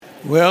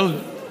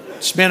Well,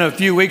 it's been a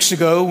few weeks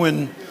ago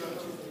when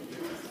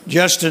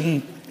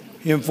Justin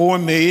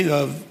informed me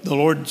of the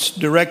Lord's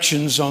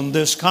directions on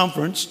this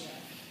conference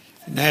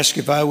and asked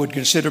if I would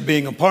consider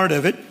being a part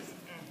of it.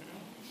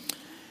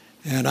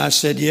 And I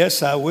said,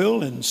 yes, I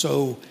will. And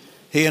so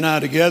he and I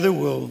together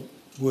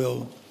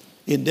will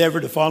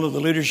endeavor to follow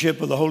the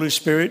leadership of the Holy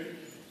Spirit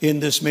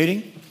in this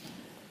meeting.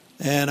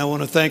 And I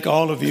want to thank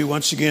all of you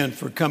once again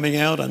for coming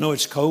out. I know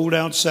it's cold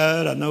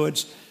outside. I know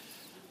it's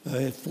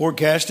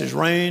forecast is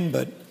rain,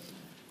 but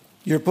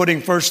you're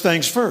putting first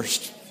things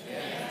first.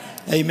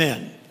 Yes.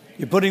 Amen.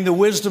 You're putting the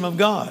wisdom of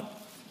God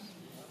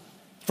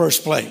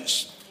first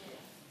place.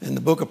 And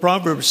the book of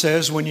Proverbs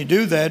says when you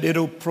do that,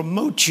 it'll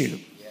promote you.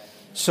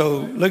 So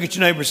look at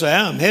your neighbor and say,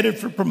 I'm headed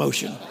for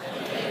promotion.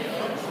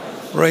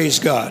 Praise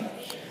God.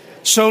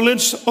 So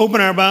let's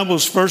open our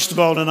Bibles first of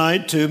all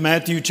tonight to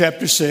Matthew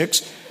chapter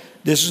 6.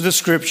 This is the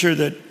scripture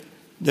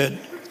that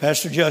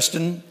Pastor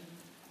Justin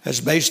has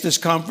based this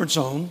conference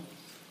on.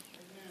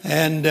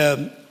 And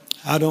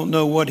I don't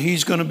know what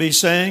he's going to be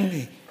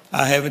saying.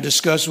 I haven't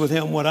discussed with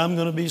him what I'm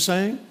going to be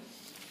saying.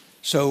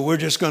 So we're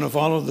just going to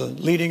follow the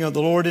leading of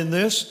the Lord in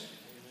this.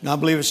 And I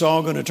believe it's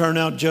all going to turn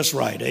out just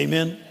right.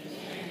 Amen.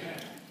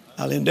 Amen.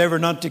 I'll endeavor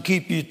not to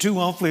keep you too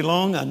awfully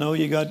long. I know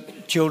you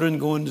got children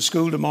going to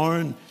school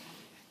tomorrow and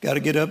got to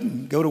get up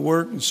and go to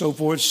work and so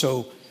forth.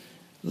 So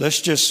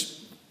let's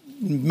just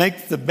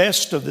make the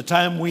best of the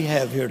time we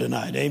have here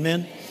tonight.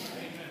 Amen. Amen.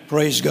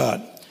 Praise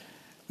God.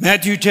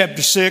 Matthew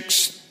chapter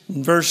 6.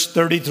 Verse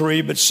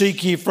 33, but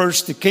seek ye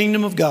first the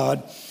kingdom of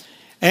God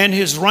and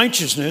his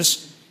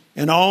righteousness,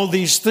 and all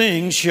these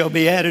things shall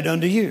be added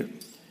unto you.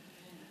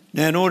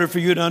 Now, in order for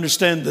you to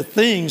understand the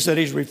things that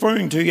he's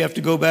referring to, you have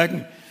to go back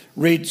and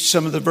read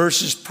some of the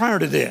verses prior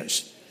to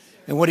this.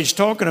 And what he's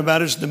talking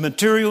about is the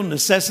material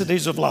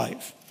necessities of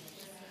life.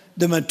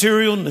 The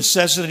material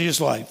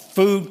necessities of life.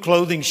 Food,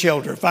 clothing,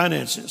 shelter,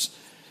 finances.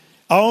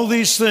 All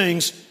these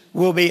things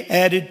will be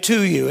added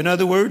to you. In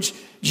other words,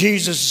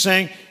 Jesus is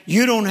saying,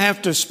 you don't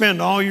have to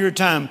spend all your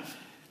time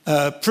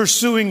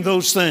pursuing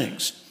those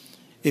things.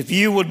 If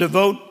you will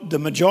devote the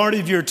majority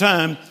of your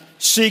time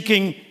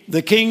seeking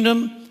the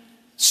kingdom,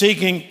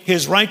 seeking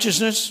his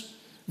righteousness,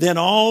 then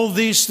all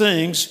these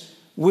things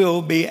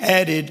will be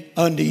added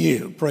unto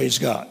you. Praise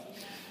God.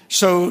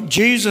 So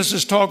Jesus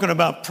is talking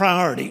about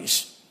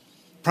priorities.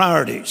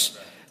 Priorities.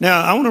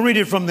 Now, I want to read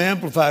it from the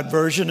Amplified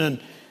Version,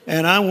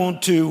 and I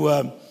want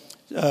to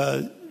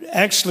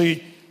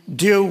actually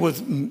deal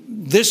with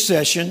this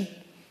session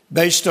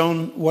based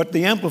on what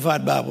the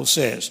Amplified Bible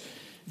says.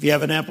 If you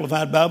have an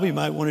Amplified Bible, you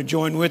might want to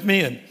join with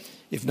me. And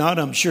if not,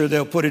 I'm sure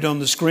they'll put it on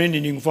the screen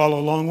and you can follow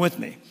along with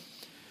me.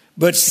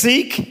 But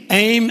seek,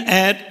 aim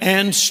at,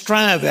 and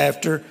strive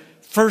after,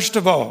 first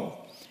of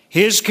all,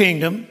 his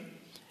kingdom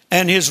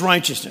and his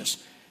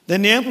righteousness.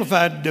 Then the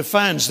Amplified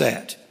defines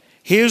that.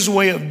 His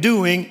way of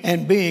doing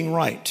and being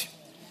right.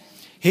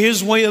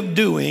 His way of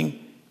doing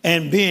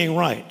and being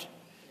right.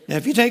 Now,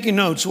 if you're taking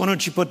notes, why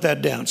don't you put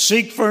that down?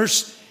 Seek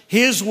first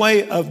his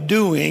way of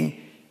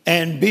doing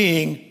and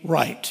being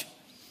right.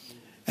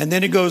 And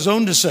then it goes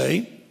on to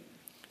say,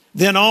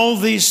 then all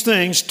these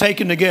things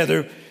taken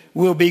together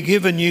will be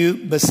given you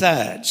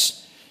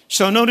besides.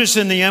 So notice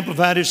in the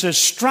Amplified it says,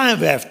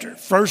 strive after,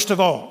 first of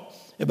all.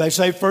 Everybody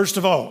say, first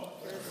of all.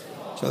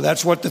 So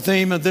that's what the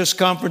theme of this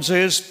conference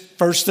is,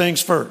 first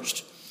things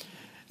first.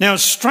 Now,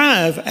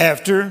 strive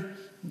after,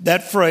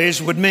 that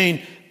phrase would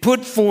mean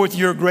put forth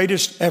your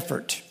greatest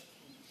effort.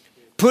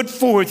 Put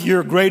forth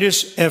your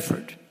greatest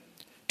effort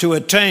to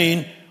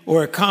attain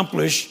or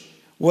accomplish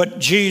what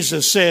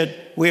Jesus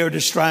said we are to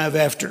strive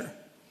after.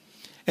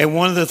 And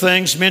one of the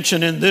things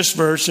mentioned in this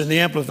verse in the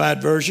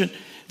Amplified Version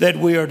that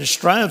we are to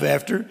strive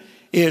after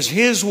is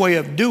his way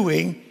of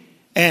doing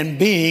and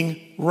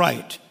being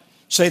right.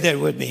 Say that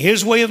with me.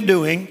 His way of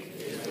doing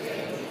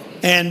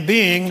and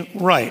being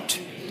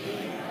right.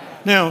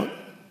 Now,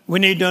 we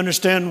need to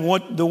understand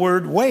what the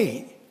word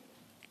way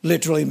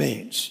literally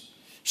means.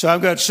 So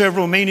I've got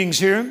several meanings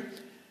here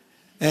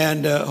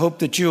and hope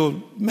that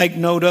you'll make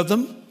note of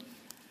them.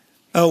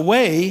 A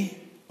way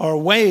or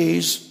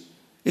ways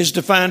is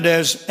defined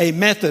as a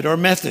method or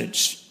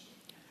methods,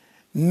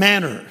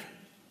 manner,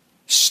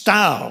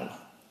 style,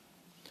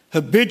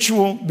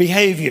 habitual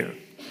behavior,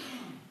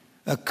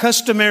 a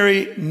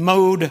customary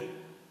mode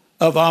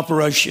of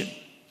operation,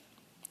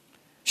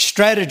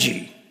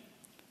 strategy,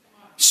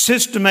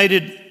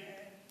 systematic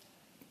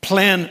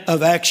plan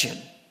of action.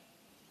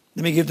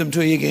 Let me give them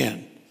to you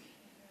again.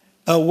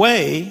 A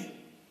way,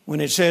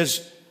 when it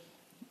says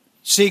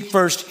seek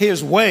first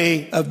his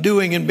way of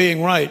doing and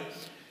being right,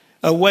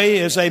 a way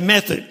is a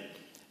method,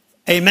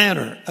 a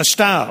manner, a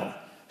style,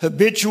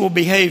 habitual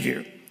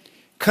behavior,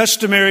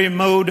 customary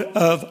mode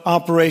of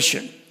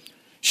operation,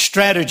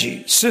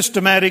 strategy,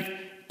 systematic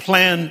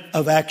plan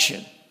of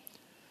action.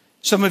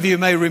 Some of you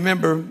may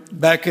remember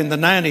back in the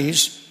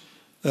 90s,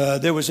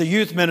 there was a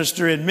youth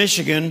minister in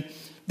Michigan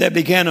that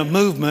began a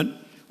movement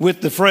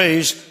with the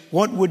phrase,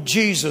 what would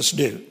Jesus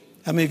do?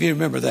 How many of you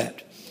remember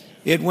that?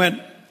 It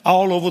went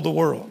all over the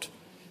world.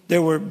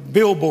 There were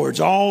billboards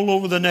all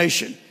over the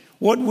nation.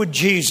 What would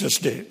Jesus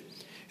do?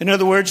 In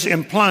other words,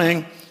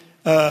 implying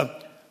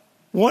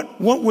what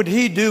would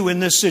he do in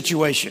this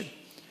situation?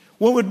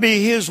 What would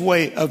be his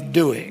way of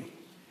doing?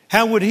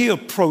 How would he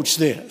approach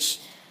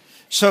this?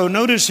 So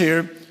notice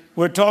here,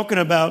 we're talking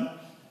about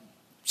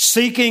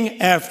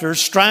seeking after,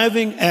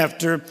 striving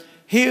after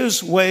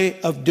his way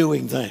of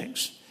doing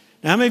things.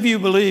 Now, how many of you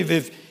believe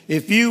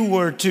if you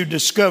were to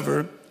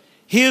discover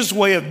his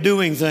way of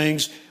doing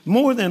things,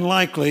 more than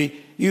likely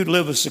you'd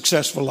live a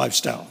successful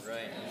lifestyle?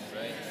 Right.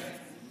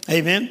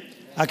 Amen?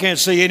 I can't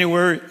see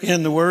anywhere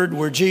in the Word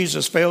where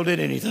Jesus failed at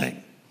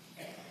anything.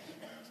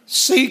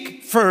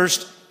 Seek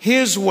first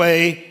his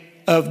way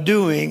of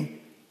doing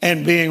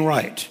and being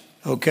right.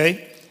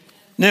 Okay?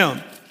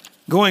 Now,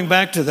 going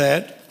back to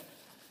that,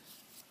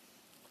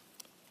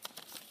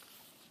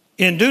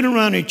 in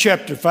Deuteronomy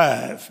chapter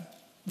 5,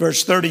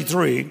 verse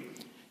 33,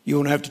 you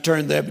won't have to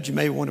turn there, but you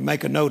may want to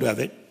make a note of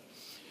it.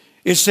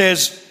 It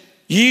says,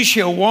 "Ye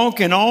shall walk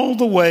in all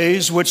the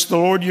ways which the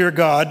Lord your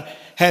God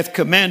hath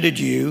commanded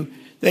you,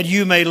 that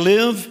you may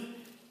live,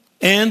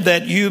 and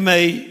that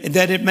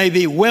it may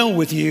be well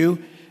with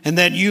you, and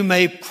that you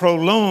may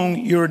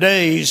prolong your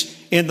days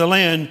in the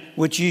land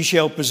which ye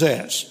shall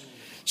possess."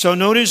 So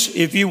notice,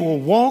 if you will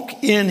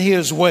walk in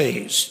his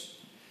ways,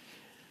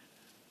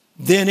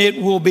 then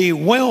it will be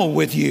well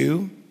with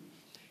you,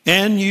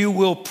 and you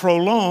will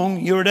prolong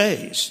your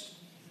days.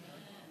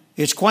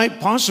 It's quite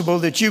possible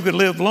that you could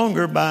live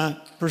longer by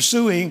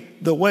pursuing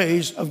the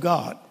ways of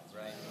God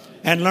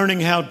and learning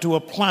how to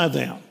apply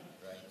them.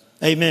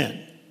 Amen.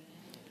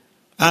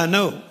 I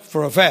know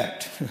for a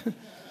fact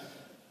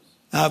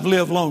I've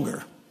lived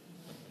longer.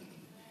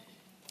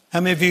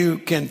 How many of you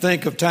can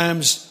think of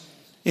times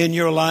in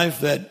your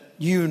life that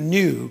you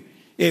knew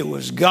it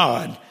was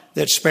God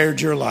that spared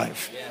your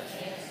life?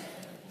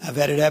 I've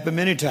had it happen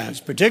many times,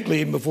 particularly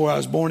even before I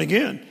was born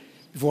again,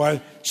 before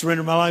I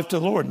surrendered my life to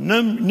the Lord.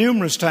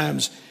 Numerous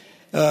times,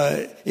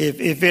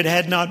 if it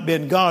had not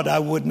been God, I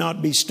would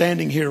not be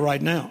standing here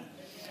right now.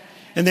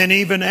 And then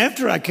even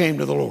after I came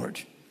to the Lord,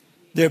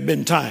 there have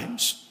been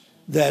times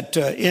that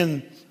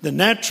in the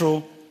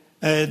natural,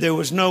 there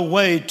was no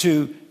way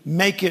to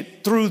make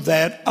it through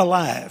that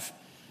alive,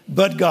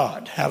 but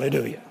God.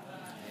 Hallelujah.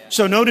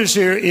 So notice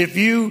here, if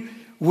you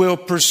will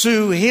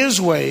pursue his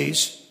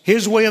ways,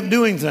 his way of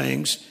doing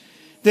things,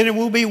 then it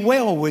will be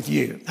well with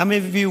you. How many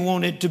of you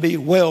want it to be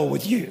well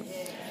with you?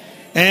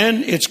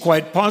 And it's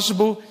quite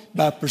possible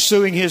by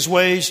pursuing his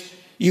ways,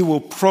 you will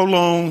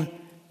prolong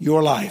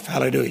your life.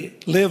 Hallelujah.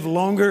 Live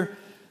longer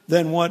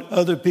than what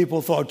other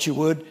people thought you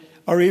would,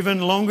 or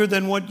even longer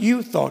than what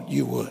you thought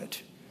you would.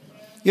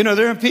 You know,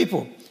 there are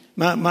people,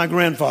 my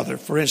grandfather,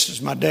 for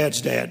instance, my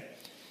dad's dad,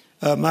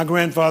 my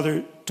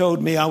grandfather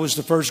told me I was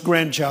the first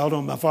grandchild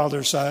on my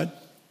father's side.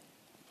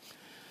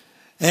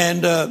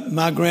 And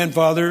my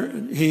grandfather,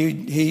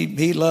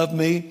 he loved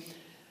me.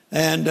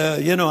 And,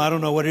 I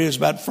don't know what it is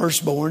about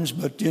firstborns,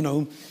 but,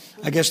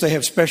 I guess they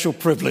have special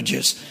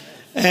privileges.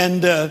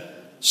 And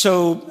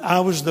so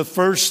I was the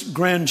first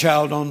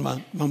grandchild on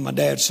my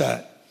dad's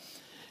side.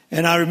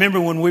 And I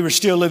remember when we were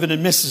still living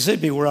in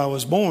Mississippi, where I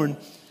was born,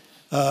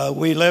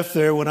 we left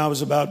there when I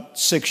was about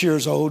 6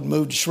 years old,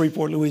 moved to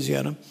Shreveport,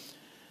 Louisiana.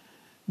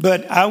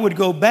 But I would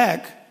go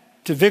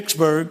back to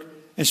Vicksburg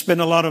and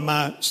spend a lot of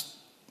my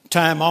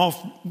time off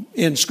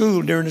in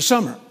school during the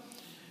summer.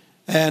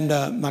 And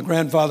my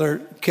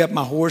grandfather kept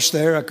my horse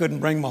there. I couldn't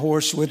bring my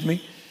horse with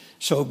me.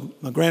 So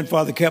my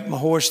grandfather kept my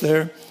horse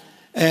there.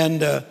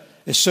 And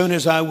as soon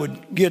as I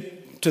would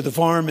get to the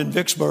farm in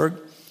Vicksburg,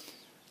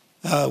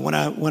 when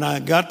I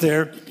got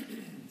there,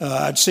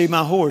 I'd see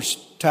my horse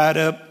tied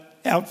up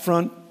out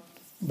front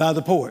by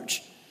the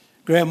porch.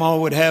 Grandma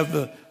would have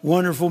a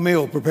wonderful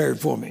meal prepared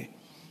for me.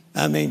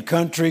 I mean,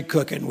 country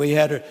cooking.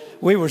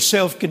 We were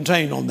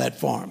self-contained on that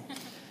farm.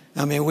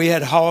 I mean, we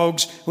had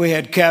hogs, we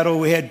had cattle,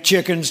 we had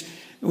chickens,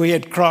 we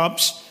had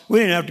crops. We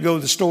didn't have to go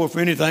to the store for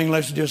anything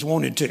unless we just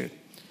wanted to.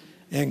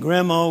 And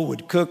Grandma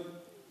would cook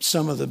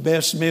some of the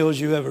best meals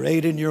you ever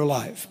ate in your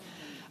life.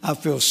 I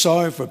feel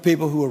sorry for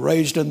people who were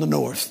raised in the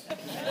North.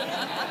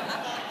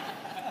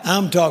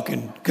 I'm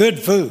talking good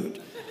food.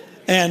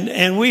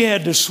 And we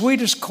had the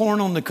sweetest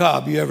corn on the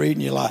cob you ever eat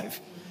in your life.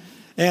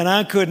 And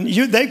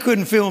they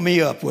couldn't fill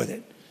me up with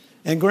it.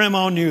 And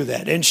Grandma knew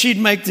that. And she'd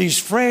make these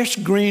fresh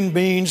green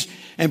beans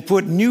and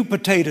put new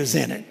potatoes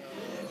in it.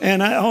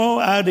 And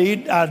I'd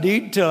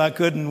eat till I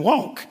couldn't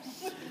walk.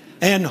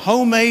 And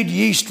homemade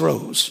yeast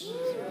rolls.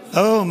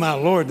 Oh, my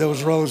Lord,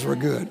 those rolls were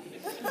good.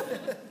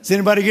 Is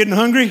anybody getting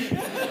hungry?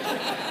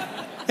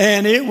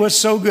 And it was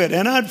so good.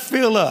 And I'd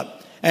fill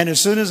up. And as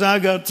soon as I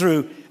got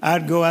through,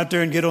 I'd go out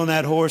there and get on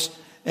that horse.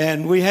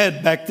 And we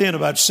had back then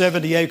about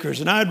 70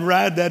 acres. And I'd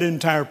ride that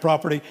entire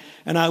property,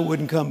 and I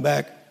wouldn't come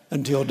back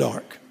until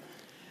dark.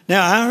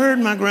 Now, I heard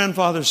my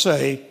grandfather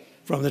say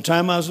from the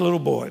time I was a little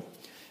boy,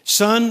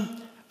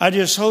 "Son, I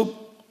just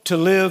hope to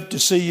live to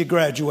see you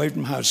graduate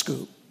from high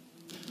school."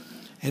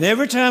 And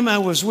every time I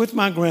was with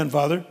my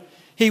grandfather,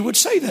 he would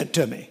say that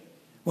to me.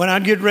 When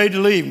I'd get ready to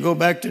leave and go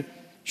back to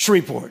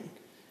Shreveport,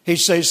 he'd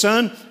say,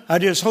 "Son, I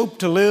just hope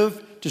to live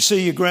to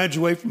see you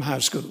graduate from high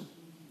school.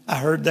 I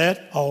heard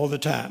that all the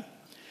time.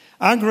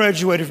 I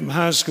graduated from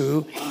high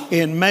school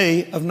in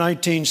May of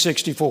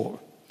 1964.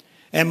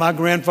 And my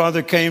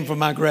grandfather came for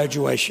my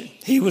graduation.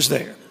 He was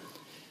there.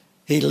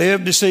 He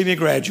lived to see me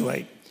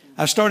graduate.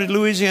 I started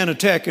Louisiana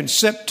Tech in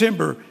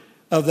September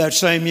of that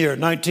same year,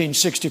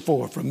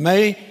 1964, from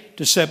May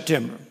to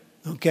September,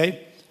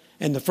 okay?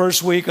 And the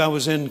first week I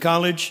was in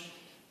college,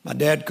 my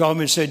dad called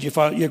me and said,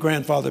 your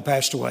grandfather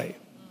passed away.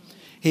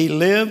 He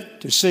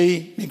lived to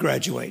see me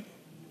graduate.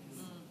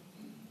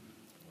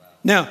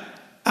 Now,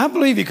 I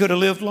believe he could have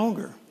lived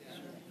longer.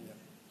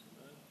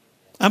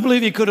 I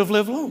believe he could have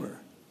lived longer.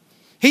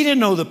 He didn't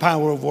know the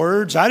power of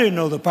words. I didn't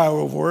know the power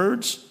of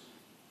words.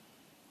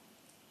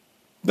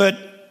 But,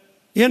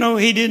 you know,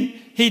 he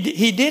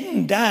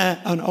didn't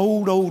die an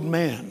old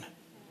man.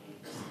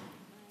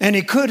 And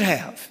he could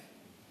have.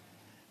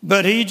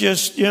 But he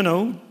just,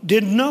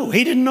 didn't know.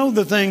 He didn't know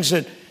the things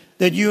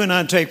that you and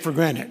I take for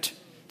granted,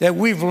 that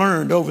we've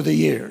learned over the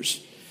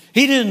years.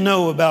 He didn't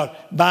know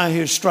about by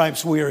his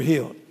stripes we are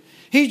healed.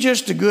 He's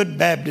just a good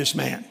Baptist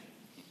man.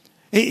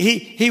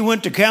 He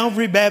went to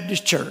Calvary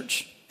Baptist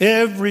Church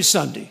every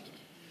Sunday.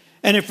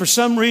 And if for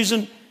some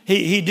reason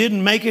he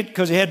didn't make it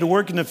because he had to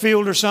work in the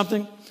field or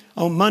something,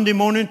 on Monday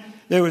morning,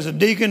 there was a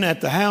deacon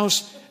at the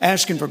house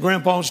asking for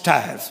Grandpa's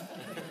tithe.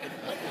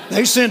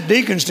 They sent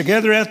deacons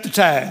together at the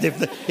tithe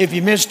if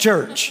you missed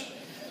church.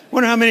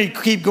 Wonder how many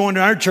keep going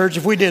to our church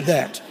if we did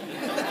that.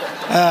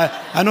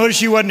 I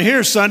noticed you wasn't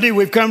here Sunday.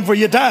 We've come for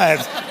your tithe.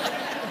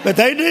 But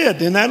they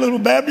did. In that little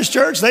Baptist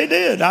church, they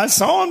did. I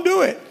saw them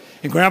do it.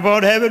 And Grandpa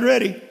would have it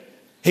ready.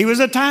 He was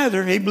a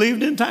tither. He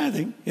believed in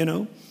tithing,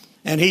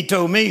 And he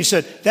told me, he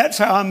said, that's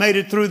how I made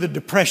it through the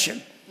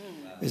Depression,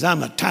 is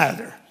I'm a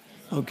tither,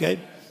 okay?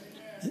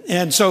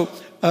 And so,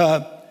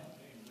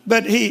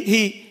 but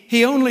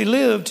he only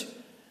lived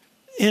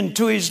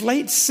into his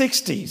late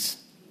 60s.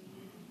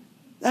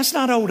 That's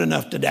not old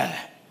enough to die.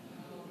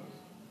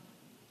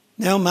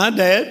 Now, my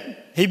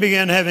dad, he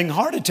began having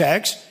heart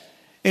attacks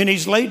in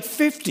his late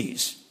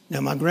 50s.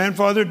 Now, my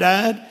grandfather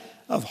died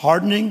of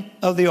hardening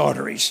of the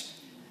arteries,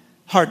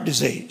 heart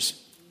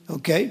disease,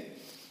 okay?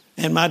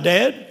 And my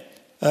dad,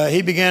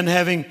 he began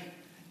having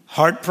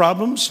heart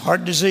problems,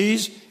 heart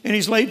disease in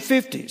his late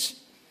 50s.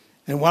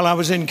 And while I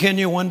was in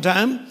Kenya one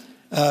time,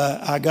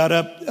 I got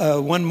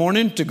up one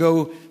morning to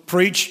go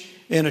preach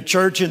in a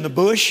church in the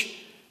bush,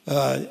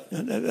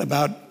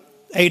 about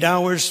 8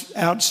 hours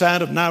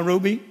outside of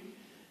Nairobi.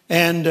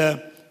 And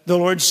the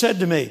Lord said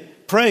to me,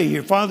 pray,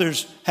 your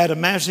father's had a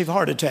massive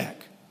heart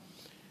attack.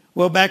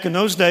 Well, back in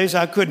those days,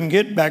 I couldn't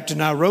get back to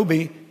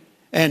Nairobi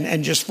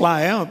and just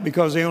fly out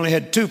because they only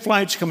had 2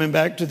 flights coming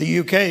back to the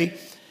UK.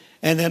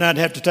 And then I'd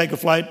have to take a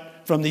flight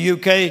from the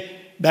UK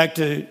back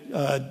to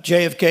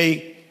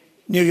JFK,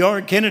 New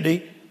York,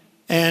 Kennedy,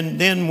 and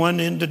then one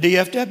into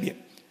DFW.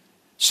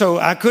 So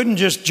I couldn't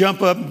just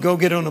jump up and go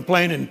get on a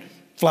plane and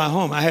fly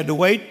home. I had to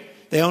wait.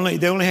 They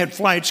only had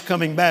flights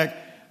coming back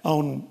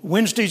on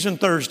Wednesdays and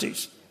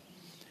Thursdays.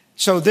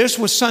 So this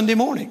was Sunday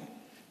morning.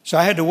 So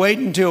I had to wait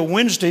until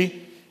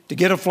Wednesday to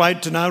get a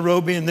flight to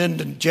Nairobi and then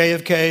to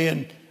JFK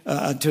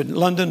and to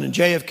London and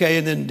JFK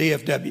and then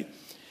DFW.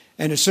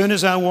 And as soon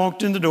as I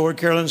walked in the door,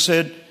 Carolyn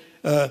said,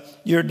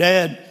 your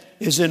dad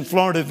is in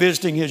Florida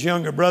visiting his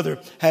younger brother,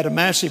 had a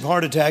massive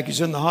heart attack.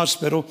 He's in the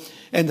hospital,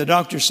 and the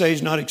doctor says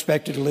he's not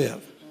expected to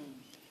live.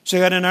 So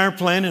I got in our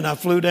plane, and I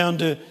flew down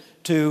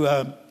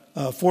to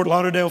Fort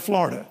Lauderdale,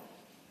 Florida.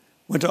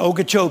 Went to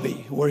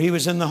Okeechobee, where he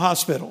was in the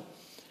hospital.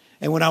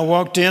 And when I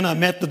walked in, I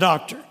met the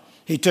doctor.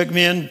 He took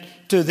me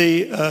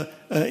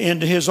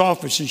into his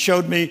office and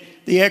showed me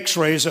the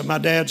x-rays of my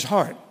dad's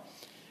heart.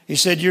 He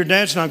said, your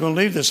dad's not going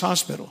to leave this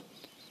hospital.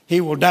 He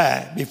will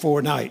die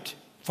before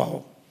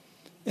nightfall.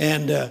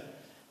 And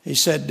he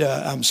said,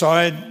 I'm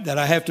sorry that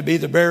I have to be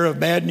the bearer of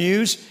bad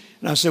news.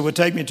 And I said, well,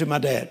 take me to my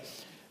dad.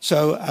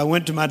 So I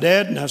went to my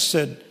dad and I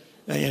said,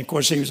 and of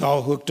course he was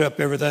all hooked up,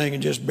 everything,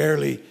 and just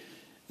barely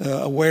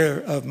aware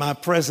of my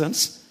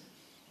presence.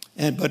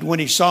 But when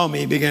he saw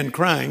me, he began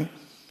crying.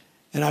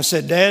 And I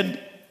said, Dad,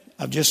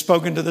 I've just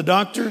spoken to the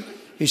doctor.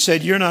 He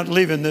said, you're not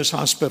leaving this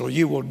hospital.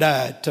 You will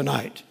die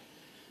tonight.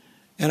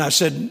 And I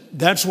said,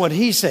 that's what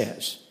he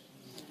says.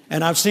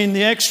 And I've seen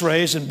the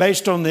x-rays, and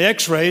based on the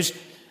x-rays,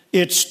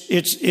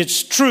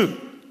 it's true.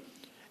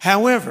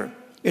 However,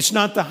 it's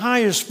not the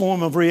highest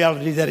form of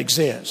reality that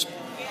exists.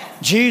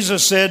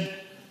 Jesus said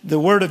the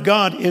Word of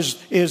God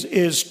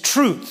is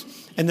truth.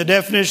 And the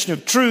definition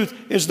of truth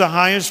is the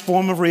highest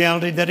form of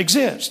reality that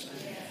exists.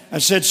 I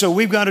said, so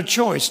we've got a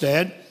choice,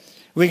 Dad.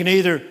 We can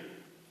either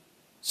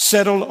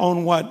settle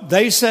on what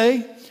they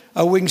say,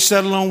 or we can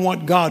settle on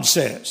what God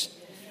says.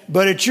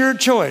 But it's your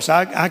choice.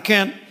 I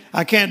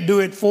can't do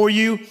it for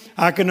you.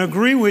 I can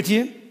agree with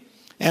you,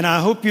 and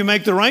I hope you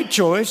make the right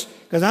choice,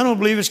 because I don't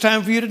believe it's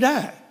time for you to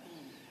die.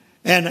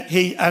 And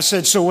I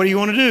said, so what do you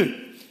want to do?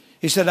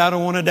 He said, I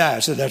don't want to die. I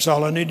said, that's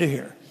all I need to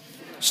hear.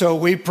 So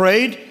we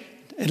prayed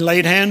and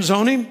laid hands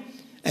on him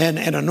and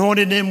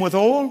anointed him with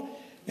oil.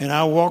 And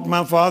I walked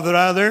my father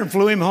out of there and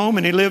flew him home,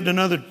 and he lived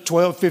another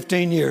 12,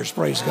 15 years,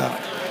 praise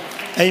God.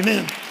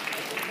 Amen.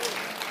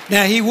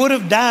 Now, he would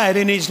have died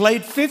in his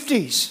late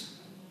 50s.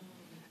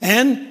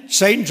 And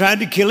Satan tried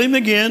to kill him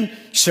again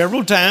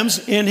several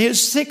times in his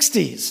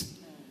 60s,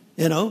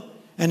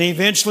 and he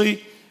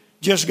eventually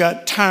just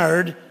got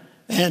tired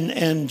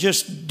and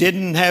just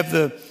didn't have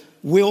the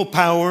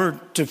willpower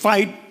to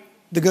fight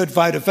the good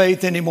fight of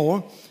faith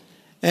anymore.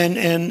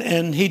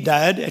 And he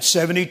died at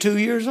 72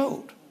 years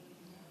old.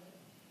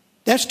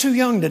 That's too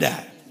young to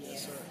die.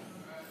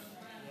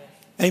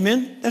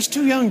 Amen? That's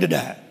too young to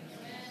die.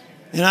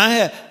 And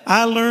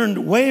I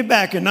learned way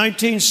back in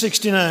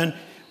 1969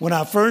 when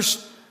I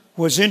first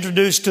was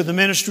introduced to the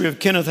ministry of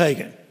Kenneth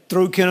Hagin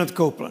through Kenneth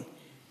Copeland.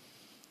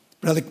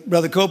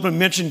 Brother Copeland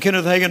mentioned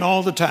Kenneth Hagin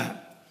all the time.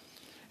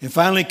 And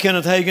finally,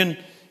 Kenneth Hagin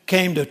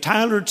came to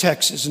Tyler,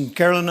 Texas, and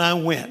Carol and I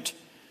went.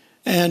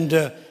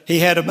 And he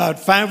had about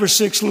 5 or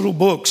 6 little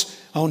books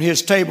on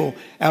his table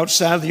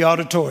outside the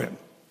auditorium.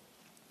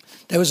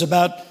 There was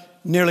about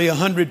nearly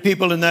 100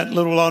 people in that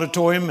little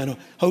auditorium in a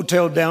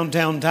hotel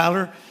downtown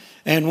Tyler.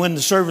 And when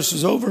the service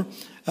was over,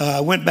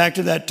 I went back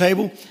to that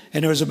table,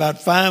 and there was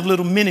about 5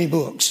 little mini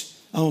books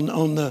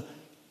on the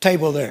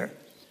table there.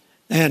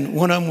 And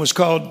one of them was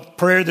called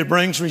Prayer That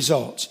Brings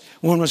Results.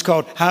 One was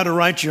called How to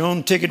Write Your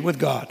Own Ticket with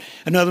God.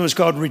 Another one was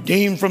called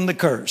Redeemed from the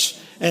Curse.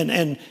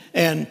 And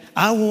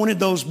I wanted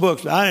those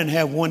books, but I didn't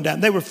have one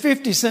dime. They were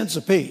 50 cents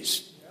a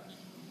piece.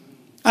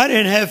 I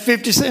didn't have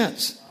 50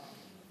 cents.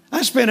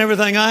 I spent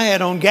everything I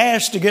had on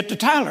gas to get to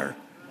Tyler.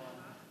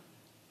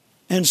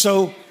 And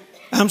so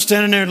I'm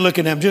standing there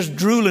looking at them, just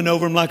drooling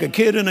over them like a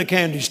kid in a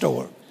candy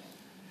store.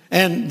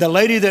 And the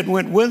lady that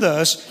went with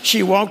us,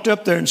 she walked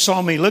up there and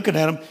saw me looking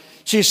at them.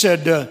 She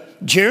said,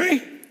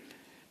 Jerry,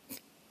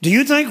 do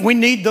you think we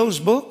need those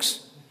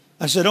books?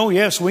 I said, oh,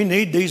 yes, we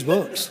need these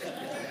books.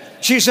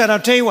 She said, I'll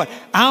tell you what,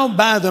 I'll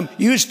buy them,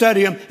 you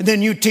study them, and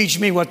then you teach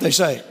me what they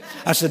say.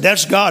 I said,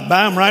 that's God,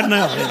 buy them right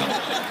now.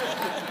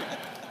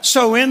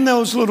 So in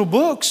those little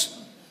books,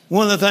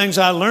 one of the things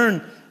I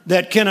learned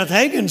that Kenneth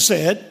Hagin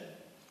said,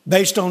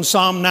 based on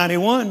Psalm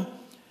 91,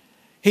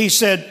 he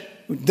said,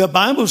 the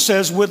Bible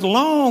says, with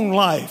long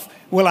life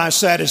will I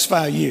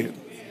satisfy you.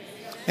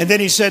 And then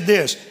he said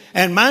this,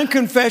 and my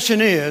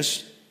confession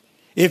is,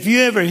 if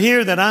you ever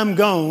hear that I'm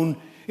gone,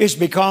 it's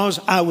because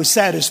I was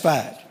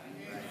satisfied.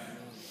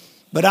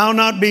 But I'll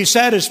not be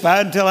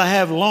satisfied until I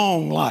have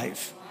long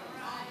life.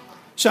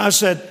 So I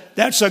said,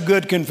 that's a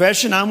good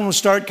confession. I'm going to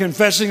start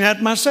confessing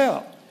that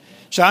myself.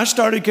 So I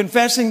started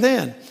confessing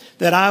then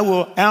that I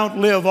will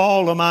outlive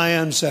all of my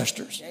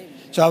ancestors.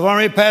 So I've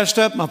already passed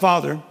up my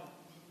father.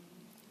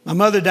 My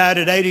mother died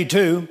at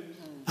 82.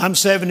 I'm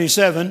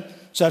 77.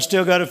 So I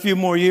still got a few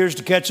more years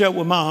to catch up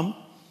with Mom.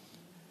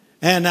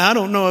 And I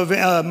don't know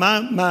if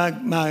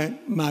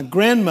my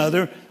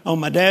grandmother on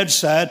my dad's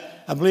side,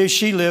 I believe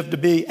she lived to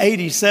be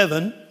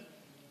 87.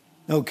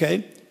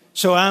 Okay.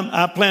 So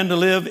I plan to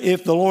live,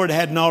 if the Lord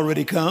hadn't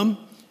already come,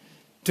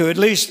 to at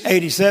least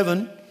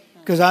 87,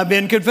 because I've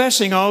been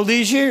confessing all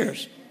these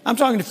years. I'm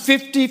talking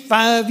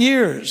 55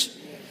 years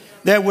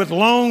that with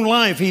long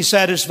life He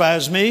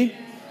satisfies me.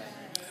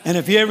 And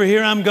if you ever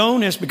hear I'm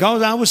gone, it's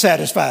because I was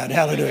satisfied.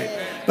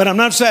 Hallelujah. But I'm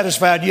not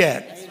satisfied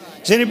yet.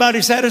 Is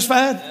anybody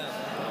satisfied?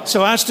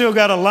 So I still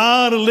got a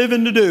lot of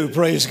living to do,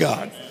 praise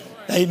God.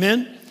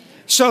 Amen.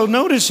 So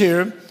notice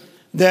here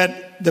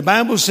that the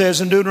Bible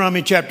says in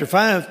Deuteronomy chapter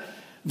 5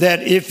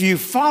 that if you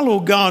follow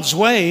God's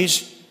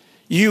ways,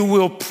 you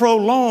will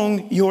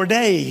prolong your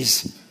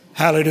days.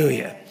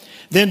 Hallelujah.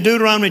 Then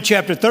Deuteronomy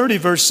chapter 30,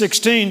 verse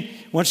 16.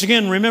 Once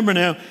again, remember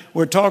now,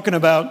 we're talking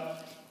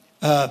about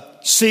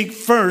seek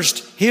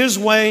first His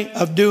way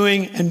of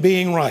doing and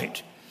being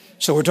right.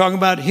 So we're talking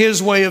about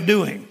His way of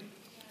doing.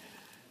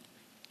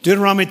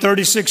 Deuteronomy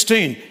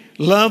 30:16.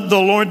 Love the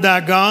Lord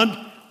thy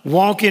God,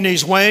 walk in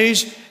His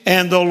ways,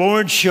 and the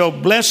Lord shall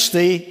bless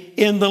thee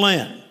in the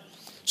land.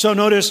 So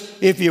notice,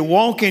 if you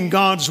walk in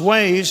God's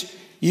ways,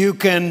 you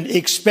can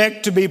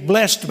expect to be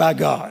blessed by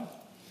God.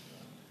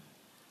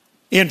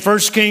 In 1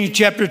 Kings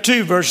chapter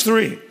 2, verse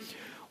 3.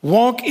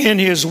 Walk in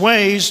His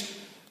ways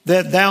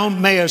that thou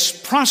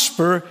mayest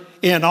prosper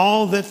in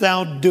all that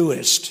thou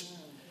doest.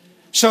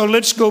 So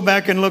let's go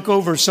back and look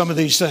over some of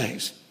these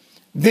things.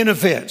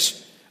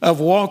 Benefits of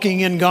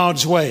walking in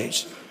God's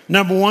ways.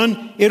 Number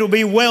 1, it'll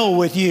be well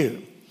with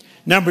you.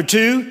 Number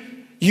 2,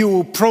 you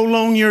will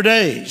prolong your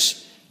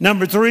days.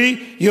 Number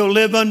 3, you'll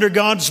live under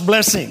God's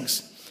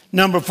blessings.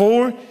 Number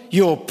 4,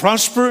 you'll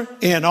prosper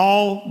in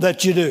all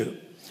that you do.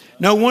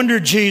 No wonder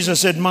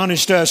Jesus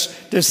admonished us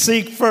to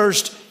seek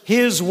first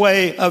His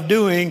way of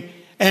doing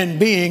and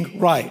being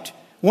right.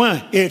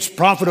 Why? It's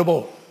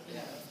profitable.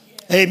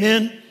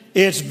 Amen.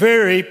 It's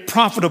very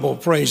profitable,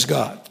 praise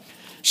God.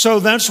 So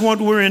that's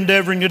what we're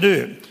endeavoring to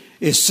do,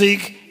 is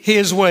seek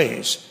His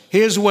ways.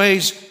 His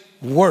ways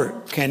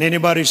work. Can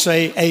anybody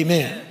say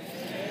amen?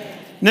 Amen.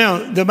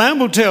 Now, the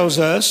Bible tells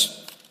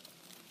us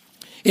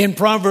in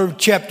Proverbs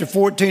chapter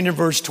 14 and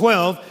verse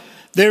 12,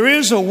 there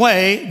is a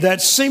way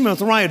that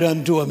seemeth right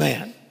unto a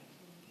man.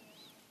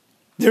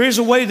 There is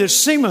a way that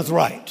seemeth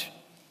right.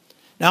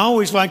 Now, I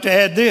always like to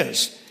add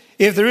this.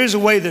 If there is a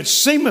way that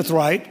seemeth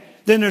right,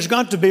 then there's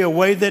got to be a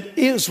way that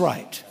is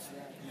right.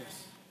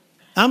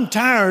 I'm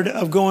tired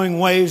of going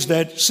ways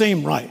that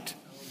seem right.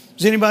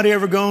 Has anybody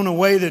ever gone a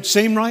way that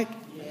seemed right?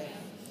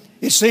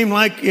 It seemed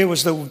like it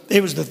was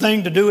the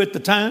thing to do at the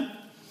time,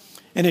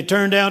 and it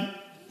turned out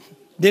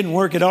didn't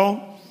work at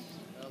all.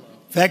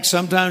 In fact,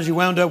 sometimes you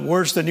wound up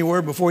worse than you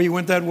were before you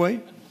went that way.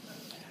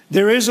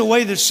 There is a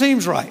way that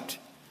seems right.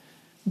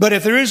 But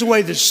if there is a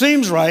way that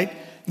seems right,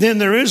 then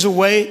there is a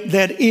way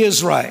that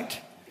is right.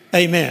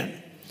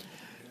 Amen.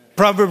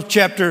 Proverbs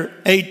chapter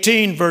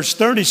 18, verse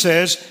 30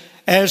 says,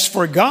 as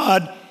for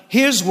God,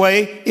 his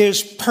way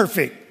is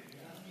perfect.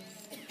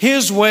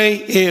 His way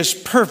is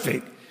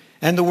perfect.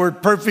 And the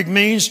word perfect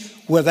means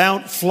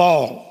without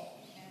flaw.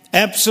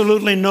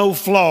 Absolutely no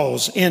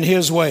flaws in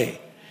his way.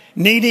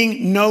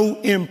 Needing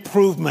no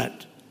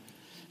improvement.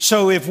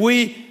 So if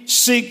we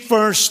seek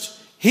first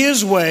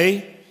his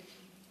way,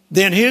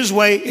 then his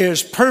way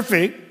is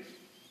perfect.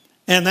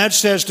 And that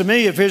says to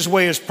me, if his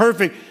way is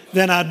perfect,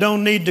 then I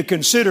don't need to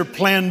consider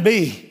plan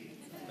B.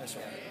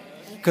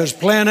 Because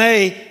plan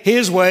A,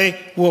 his way,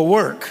 will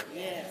work.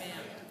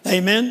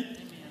 Amen?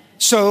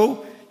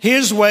 So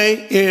his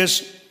way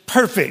is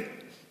perfect.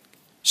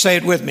 Say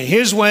it with me.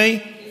 His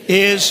way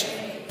is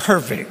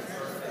perfect.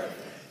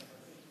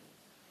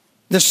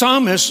 The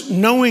psalmist,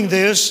 knowing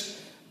this,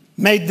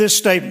 made this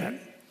statement.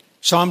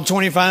 Psalm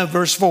 25,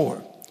 verse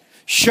 4.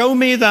 Show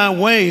me thy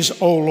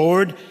ways, O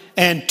Lord,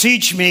 and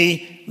teach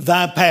me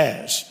thy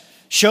paths.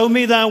 Show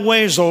me thy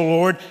ways, O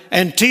Lord,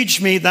 and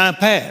teach me thy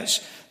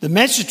paths. The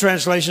Message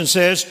translation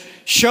says,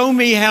 show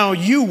me how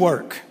you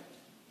work.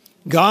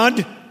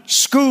 God,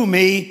 school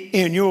me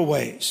in your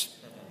ways.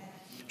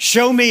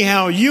 Show me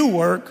how you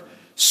work.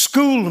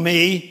 School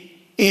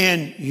me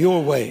in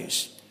your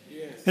ways.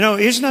 You know,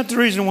 isn't that the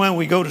reason why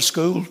we go to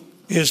school,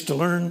 is to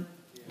learn?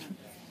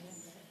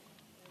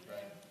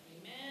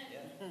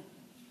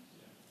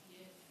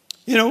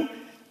 You know,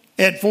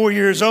 at 4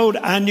 years old,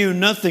 I knew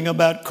nothing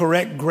about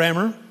correct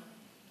grammar.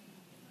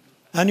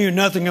 I knew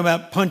nothing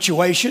about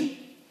punctuation.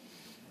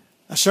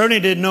 I certainly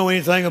didn't know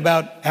anything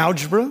about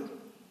algebra,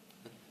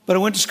 but I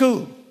went to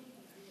school.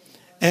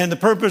 And the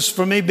purpose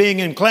for me being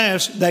in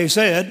class, they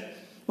said,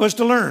 was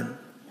to learn.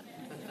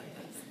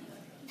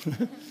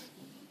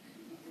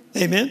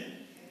 Amen?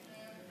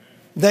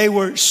 They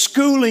were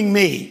schooling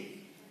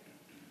me.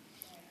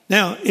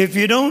 Now, if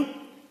you don't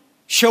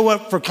show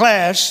up for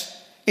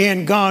class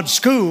in God's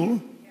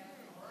school,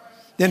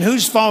 then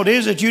whose fault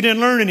is it you didn't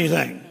learn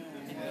anything?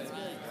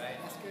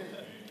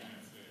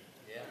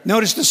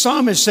 Notice the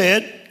psalmist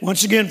said,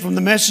 once again from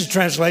the Message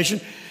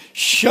translation,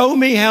 show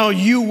me how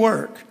you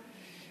work.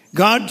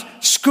 God,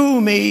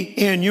 school me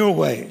in your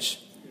ways.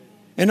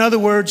 In other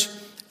words,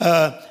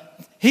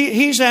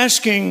 he's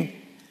asking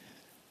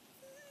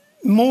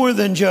more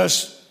than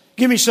just,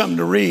 give me something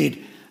to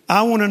read.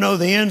 I want to know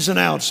the ins and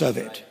outs of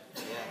it.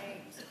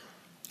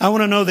 I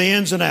want to know the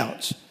ins and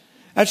outs.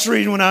 That's the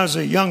reason when I was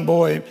a young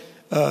boy,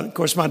 of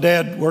course, my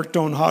dad worked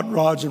on hot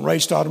rods and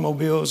raced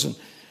automobiles,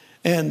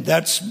 and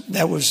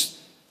that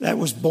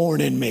was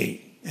born in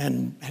me.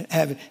 And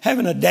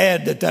having a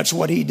dad that's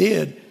what he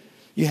did,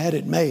 you had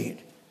it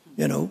made.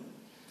 You know,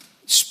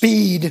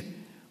 speed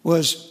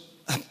was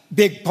a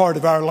big part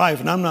of our life,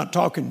 and I'm not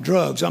talking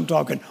drugs. I'm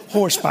talking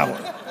horsepower.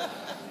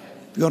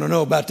 If you want to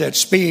know about that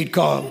speed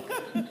called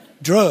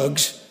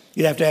drugs,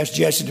 you'd have to ask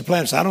Jesse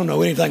Duplantis. I don't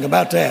know anything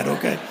about that,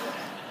 okay?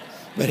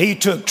 But he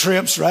took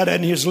trips right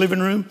in his living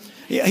room.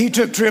 He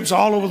took trips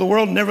all over the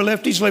world and never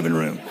left his living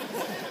room.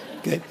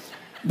 Okay,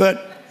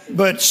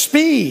 but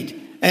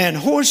speed and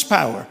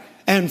horsepower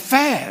and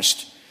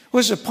fast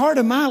was a part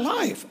of my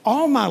life,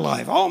 all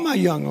my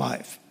young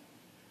life.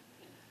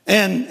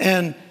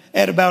 And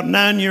at about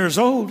 9 years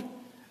old,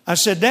 I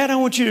said, Dad, I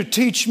want you to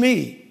teach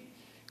me.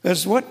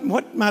 Because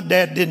what my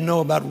dad didn't know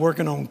about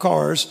working on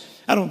cars,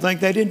 I don't think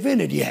they'd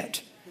invented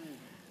yet.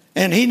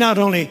 And he not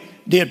only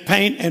did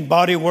paint and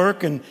body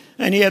work, and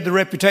he had the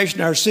reputation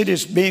in our city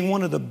as being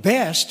one of the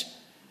best.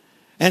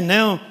 And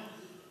now,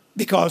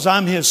 because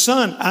I'm his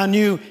son, I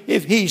knew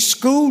if he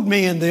schooled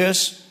me in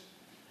this,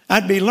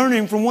 I'd be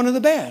learning from one of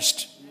the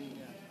best.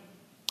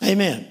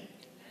 Amen.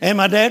 And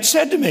my dad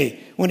said to me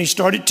when he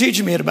started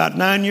teaching me at about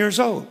 9 years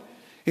old,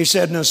 he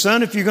said, now,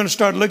 son, if you're going to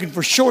start looking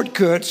for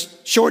shortcuts,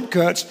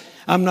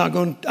 I'm not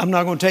going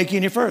to take you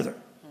any further.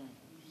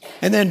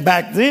 And then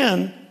back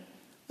then,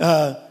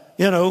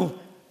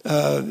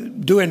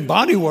 doing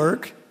body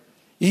work,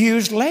 you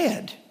used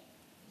lead.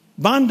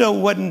 Bondo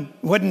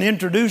wasn't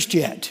introduced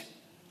yet.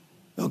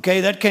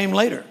 Okay, that came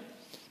later.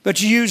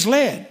 But you used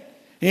lead.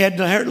 You had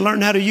to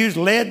learn how to use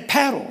lead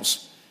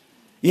paddles.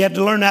 You had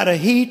to learn how to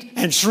heat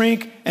and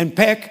shrink and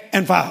peck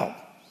and file.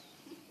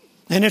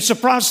 And it's a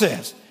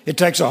process. It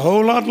takes a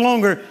whole lot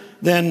longer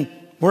than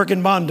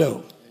working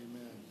Bondo.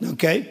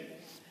 Okay?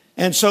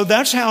 And so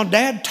that's how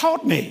Dad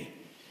taught me.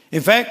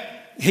 In fact,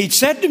 he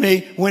said to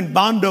me when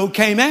Bondo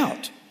came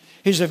out,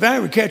 he said, if I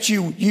ever catch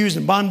you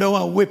using Bondo,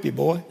 I'll whip you,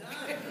 boy.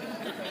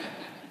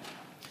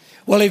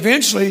 Well,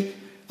 eventually,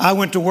 I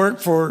went to work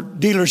for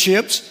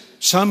dealerships,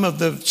 some of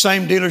the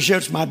same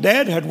dealerships my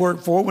dad had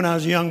worked for when I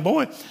was a young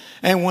boy.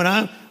 And when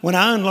I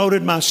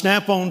unloaded my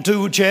Snap-on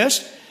tool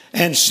chest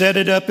and set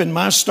it up in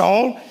my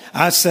stall,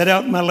 I set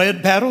out my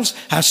lead paddles.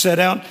 I set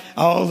out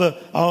all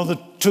the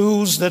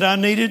tools that I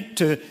needed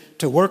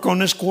to work on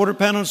this quarter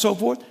panel and so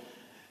forth.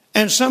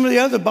 And some of the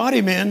other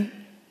body men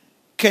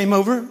came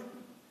over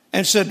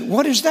and said,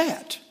 "What is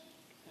that?"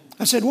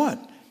 I said, "What?"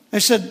 They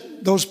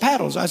said, "Those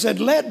paddles." I said,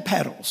 "Lead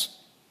paddles."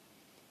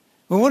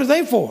 "Well, what are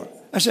they for?"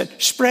 I said,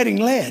 "Spreading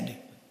lead."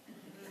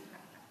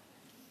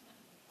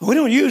 We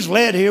don't use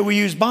lead here, we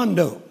use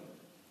Bondo.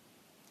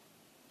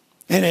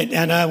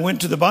 And I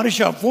went to the body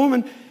shop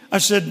foreman. I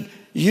said,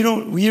 you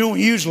don't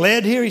use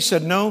lead here? He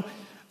said, "No,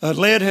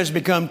 lead has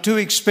become too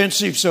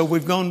expensive, so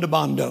we've gone to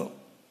Bondo."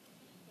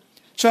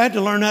 So I had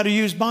to learn how to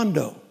use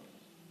Bondo.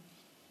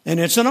 And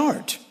it's an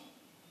art.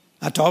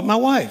 I taught my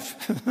wife.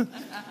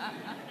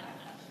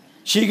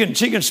 She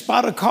can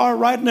spot a car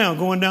right now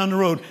going down the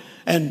road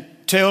and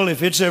tell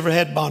if it's ever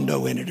had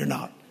Bondo in it or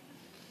not.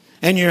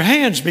 And your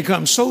hands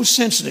become so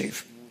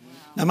sensitive.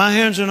 Now, my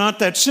hands are not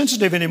that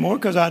sensitive anymore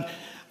because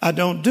I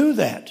don't do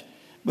that.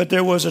 But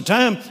there was a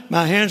time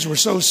my hands were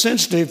so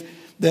sensitive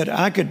that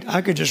I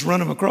could just run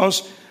them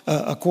across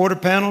a quarter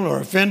panel or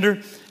a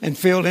fender and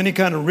feel any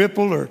kind of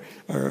ripple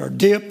or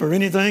dip or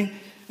anything.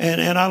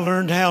 And I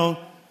learned how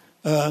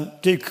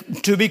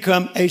to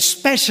become a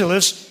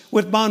specialist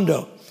with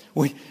Bondo.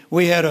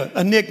 We had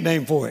a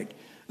nickname for it.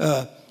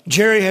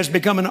 Jerry has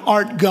become an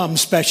art gum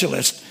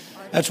specialist.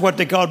 That's what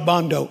they called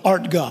Bondo,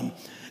 art gum.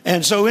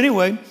 And so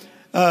anyway,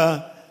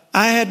 I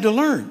had to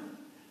learn.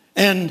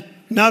 And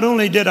not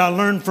only did I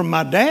learn from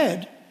my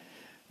dad,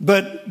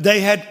 but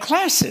they had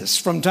classes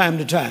from time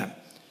to time.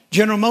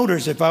 General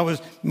Motors,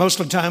 most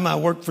of the time I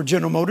worked for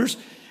General Motors,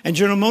 and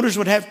General Motors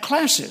would have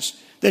classes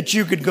that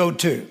you could go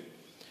to.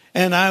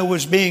 And I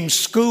was being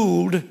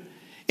schooled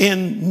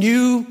in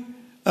new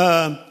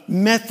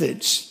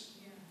methods.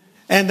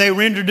 And they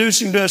were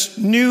introducing to us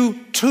new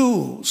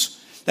tools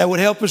that would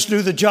help us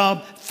do the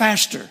job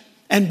faster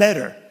and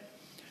better.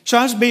 So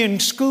I was being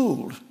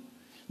schooled.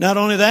 Not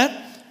only that,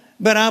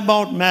 but I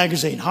bought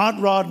hot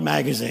rod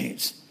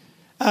magazines.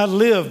 I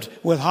lived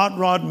with hot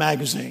rod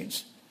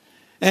magazines.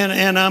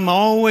 And I'm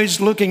always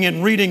looking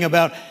and reading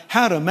about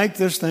how to make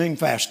this thing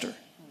faster.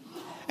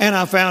 And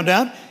I found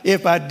out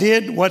if I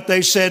did what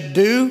they said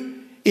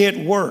do, it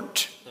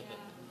worked.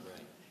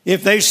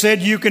 If they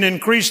said you can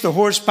increase the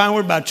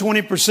horsepower by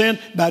 20%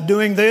 by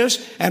doing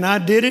this, and I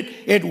did it,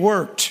 it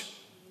worked.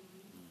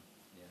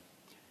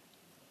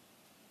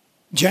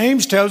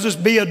 James tells us,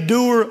 be a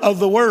doer of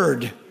the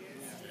word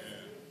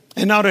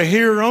and not a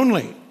hearer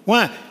only.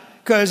 Why?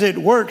 Because it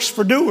works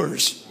for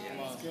doers.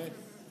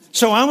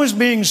 So I was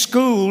being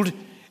schooled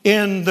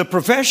in the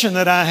profession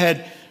that I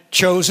had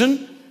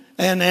chosen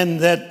and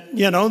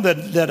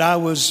that I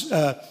was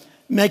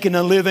making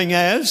a living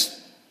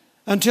as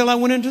until I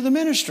went into the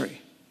ministry.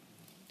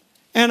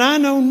 And I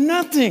know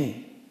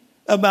nothing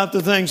about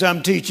the things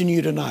I'm teaching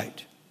you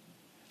tonight.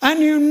 I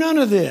knew none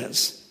of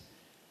this.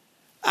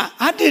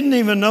 I didn't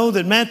even know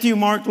that Matthew,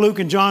 Mark, Luke,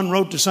 and John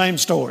wrote the same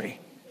story.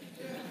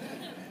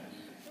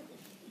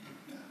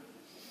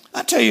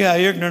 I'll tell you how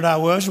ignorant I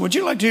was. Would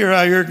you like to hear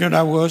how ignorant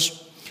I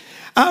was?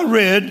 I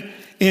read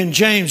in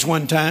James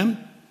one time.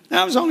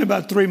 I was only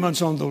about 3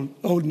 months old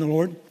in the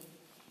Lord.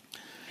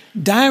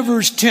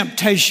 Divers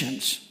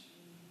temptations.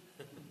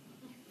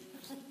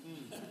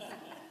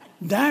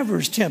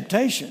 Divers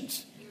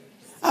temptations.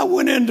 I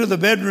went into the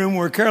bedroom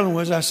where Carolyn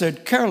was. I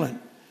said, "Carolyn,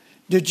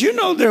 did you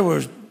know there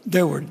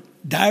were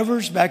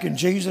divers back in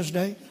Jesus'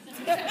 day?"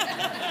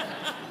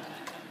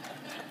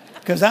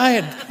 Because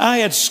I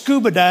had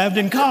scuba dived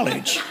in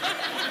college.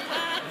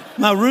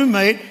 My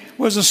roommate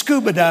was a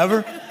scuba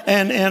diver,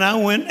 and I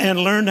went and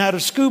learned how to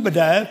scuba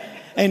dive,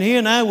 and he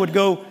and I would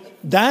go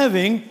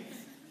diving,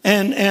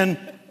 and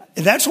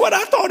that's what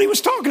I thought he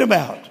was talking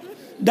about.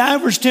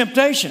 Divers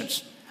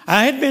temptations.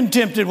 I had been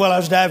tempted while I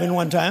was diving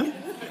one time.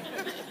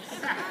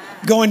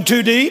 Going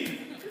too deep,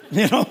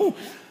 I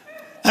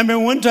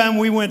remember one time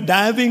we went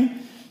diving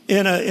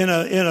in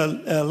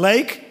a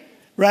lake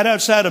right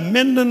outside of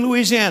Minden,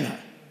 Louisiana.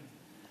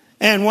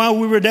 And while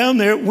we were down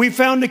there, we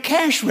found a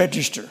cash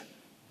register.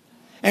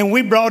 And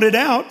we brought it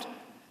out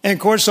and, of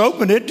course,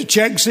 opened it to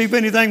check and see if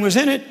anything was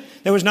in it.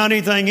 There was not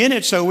anything in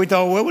it, so we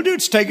thought, well, we'll do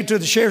is take it to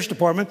the sheriff's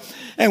department.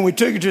 And we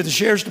took it to the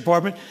sheriff's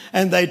department,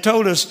 and they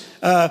told us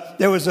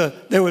there was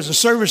a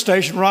service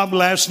station robbed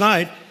last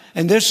night,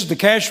 and this is the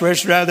cash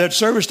register out of that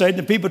service station.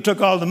 And people took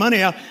all the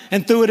money out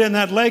and threw it in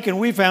that lake, and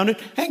we found it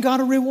and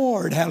got a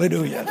reward.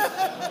 Hallelujah.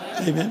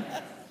 Amen.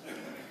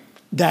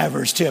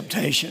 Divers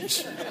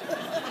temptations.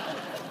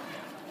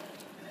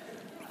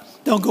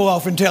 Don't go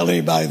off and tell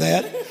anybody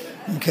that.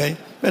 Okay.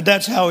 But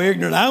that's how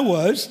ignorant I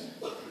was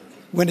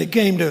when it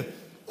came to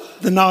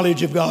the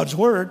knowledge of God's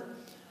word.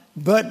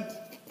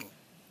 But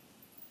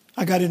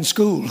I got in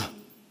school.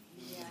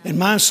 And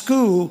my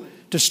school,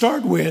 to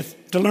start with,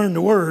 to learn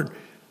the word,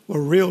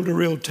 were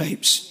reel-to-reel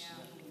tapes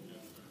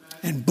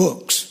and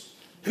books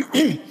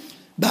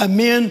by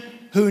men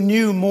who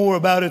knew more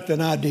about it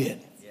than I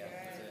did.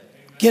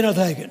 Kenneth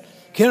Hagin,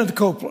 Kenneth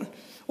Copeland,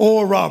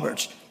 Oral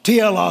Roberts,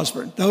 T.L.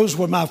 Osborne. Those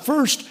were my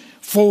first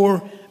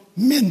 4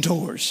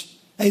 mentors.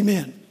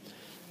 Amen.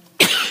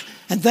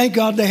 And thank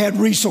God they had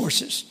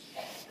resources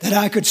that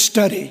I could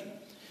study.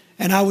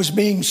 And I was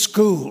being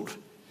schooled.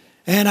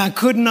 And I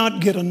could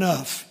not get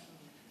enough.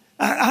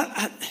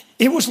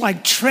 It was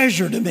like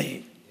treasure to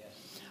me.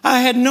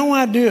 I had no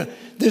idea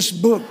this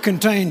book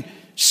contained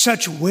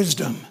such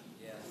wisdom,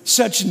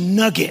 such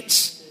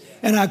nuggets.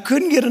 And I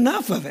couldn't get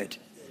enough of it.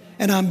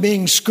 And I'm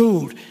being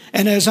schooled.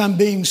 And as I'm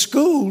being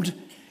schooled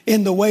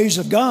in the ways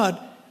of God,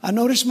 I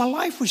noticed my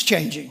life was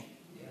changing.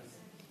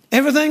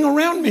 Everything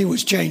around me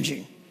was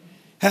changing.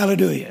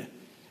 Hallelujah.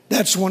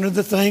 That's one of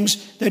the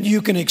things that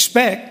you can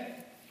expect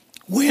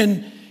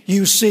when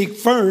you seek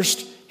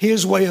first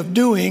His way of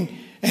doing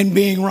and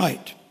being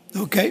right.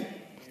 Okay?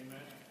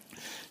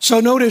 So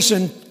notice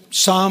in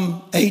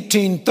Psalm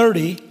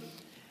 18:30,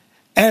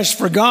 as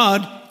for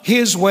God,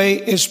 His way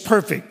is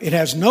perfect. It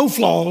has no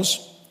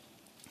flaws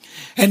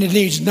and it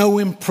needs no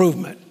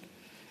improvement.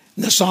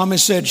 And the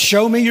psalmist said,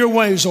 show me your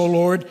ways, O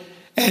Lord,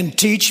 and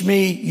teach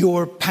me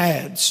your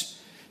paths.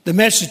 The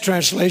Message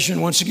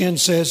translation once again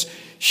says,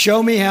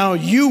 show me how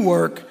you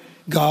work,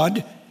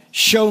 God.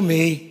 Show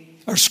me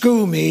or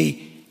school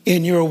me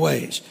in your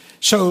ways.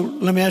 So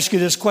let me ask you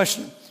this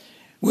question.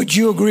 Would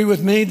you agree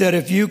with me that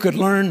if you could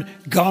learn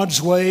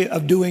God's way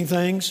of doing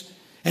things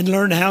and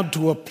learn how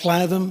to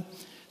apply them,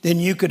 then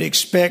you could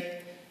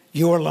expect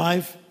your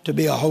life to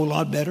be a whole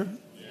lot better?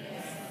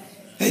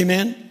 Yes.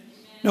 Amen?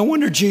 No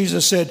wonder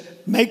Jesus said,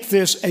 make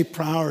this a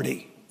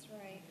priority.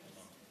 That's right.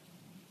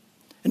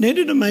 And isn't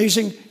it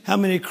amazing how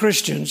many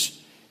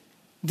Christians,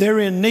 they're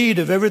in need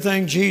of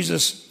everything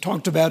Jesus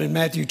talked about in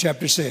Matthew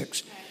chapter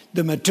 6,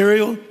 the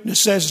material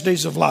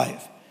necessities of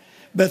life.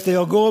 But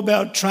they'll go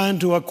about trying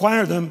to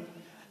acquire them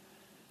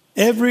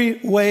every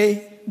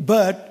way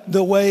but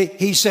the way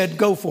He said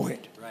go for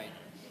it. Right.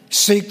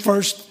 Seek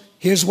first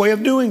His way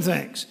of doing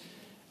things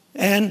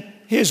and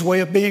His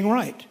way of being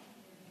right.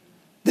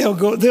 They'll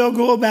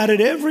go about it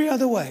every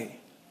other way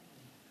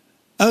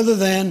other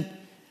than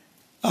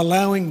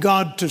allowing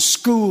God to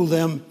school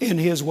them in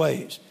His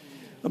ways.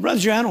 But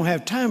brothers, I don't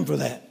have time for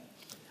that.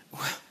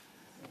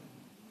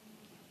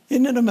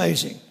 Isn't it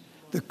amazing?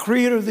 The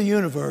Creator of the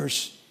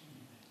universe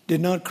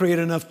did not create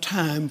enough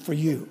time for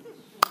you.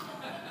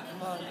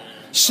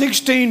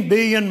 16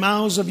 billion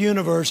miles of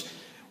universe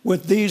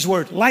with these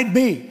words, light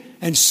be.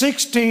 And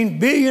 16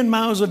 billion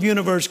miles of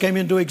universe came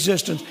into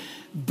existence.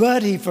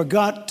 But He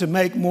forgot to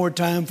make more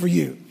time for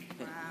you.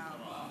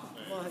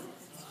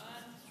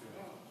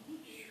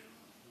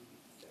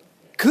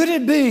 Could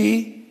it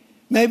be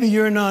maybe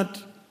you're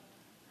not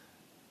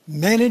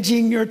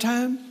managing your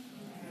time?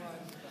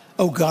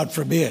 Oh, God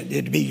forbid,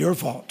 it'd be your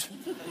fault.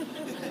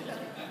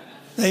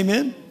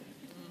 Amen?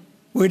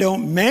 We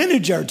don't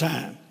manage our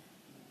time.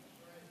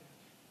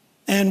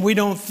 And we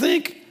don't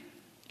think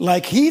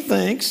like He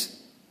thinks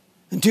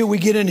until we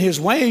get in His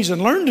ways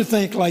and learn to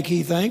think like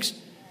He thinks.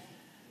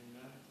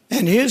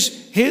 And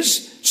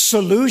His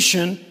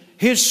solution,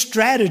 His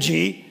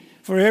strategy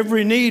for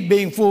every need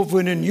being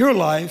fulfilled in your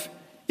life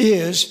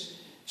is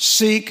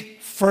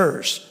seek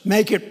first.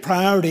 Make it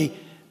priority,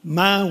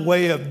 my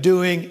way of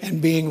doing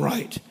and being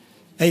right.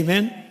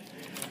 Amen?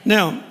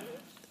 Now,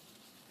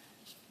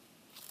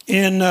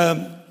 in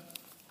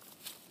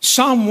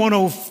Psalm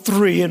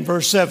 103 in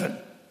verse 7,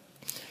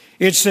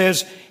 it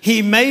says,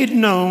 He made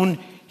known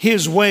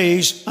His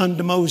ways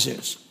unto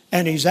Moses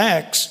and His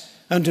acts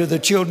unto the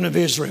children of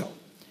Israel.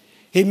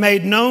 He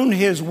made known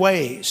His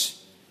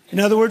ways. In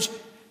other words,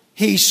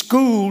 He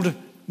schooled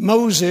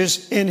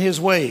Moses in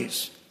His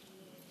ways.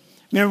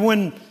 Remember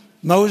when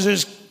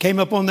Moses came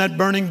up on that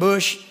burning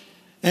bush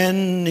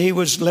and he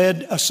was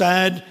led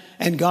aside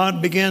and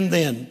God began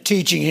then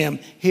teaching him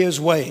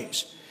His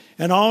ways.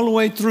 And all the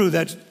way through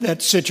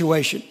that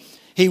situation,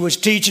 He was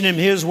teaching him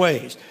His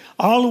ways.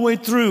 All the way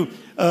through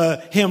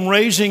Him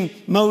raising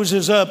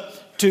Moses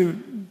up to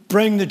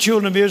bring the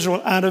children of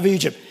Israel out of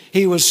Egypt.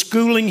 He was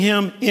schooling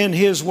him in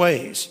His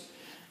ways.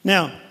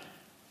 Now,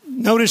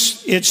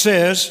 notice it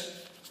says,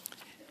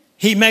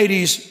 He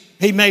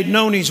made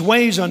known His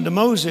ways unto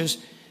Moses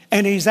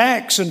and His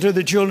acts unto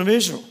the children of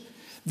Israel.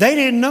 They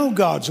didn't know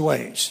God's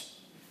ways.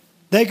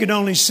 They could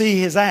only see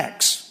His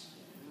acts.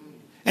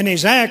 And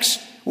His acts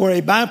were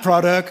a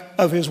byproduct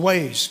of His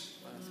ways.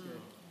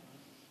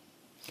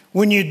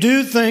 When you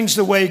do things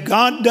the way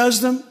God does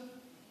them,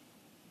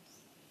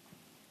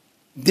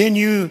 then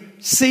you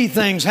see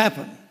things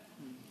happen.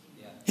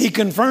 He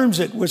confirms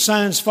it with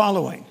signs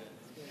following.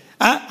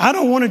 I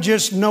don't want to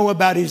just know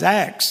about His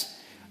acts.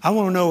 I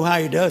want to know how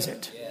He does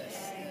it.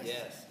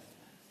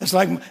 It's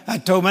like I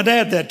told my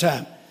dad that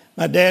time.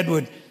 My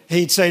dad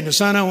he'd say,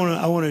 son, I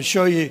want to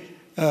show you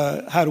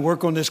how to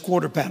work on this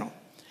quarter panel.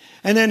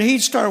 And then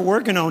he'd start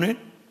working on it.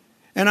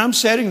 And I'm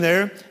sitting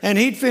there and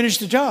he'd finish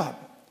the job.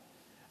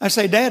 I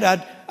say,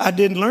 Dad, I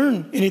didn't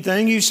learn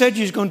anything. You said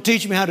you was going to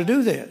teach me how to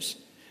do this,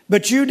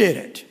 but you did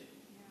it.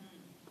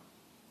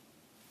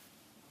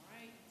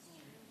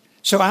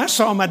 So I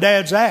saw my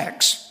dad's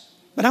acts,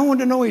 but I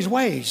wanted to know his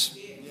ways.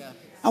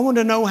 I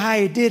wanted to know how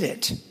he did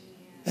it.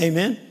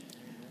 Amen.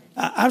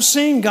 I've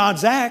seen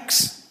God's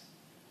acts.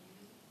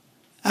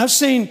 I've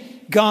seen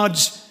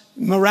God's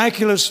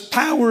miraculous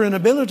power and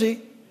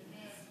ability.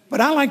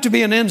 But I like to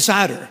be an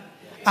insider.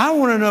 I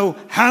want to know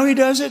how he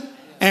does it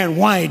and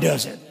why he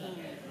does it.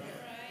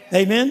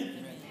 Amen?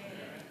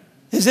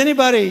 Does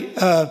anybody,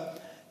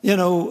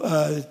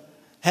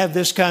 have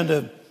this kind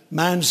of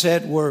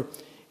mindset where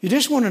you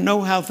just want to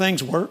know how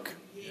things work?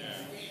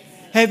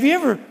 Have you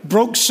ever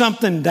broke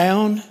something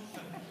down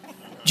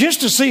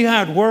just to see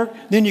how it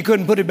worked, then you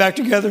couldn't put it back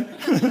together?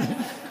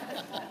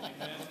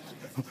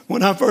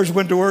 When I first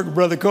went to work with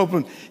Brother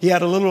Copeland, he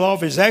had a little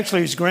office.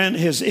 Actually,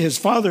 his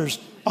father's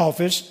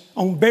office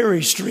on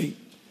Berry Street.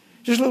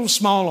 Just a little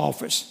small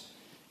office.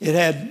 It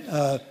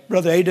had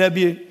Brother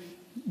A.W.,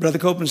 Brother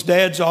Copeland's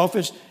dad's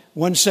office,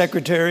 one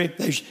secretary,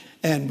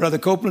 and Brother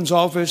Copeland's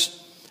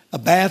office, a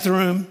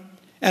bathroom,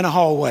 and a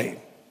hallway.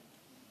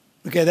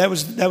 Okay, that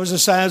was the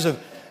size of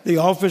the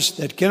office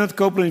that Kenneth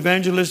Copeland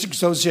Evangelistic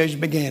Association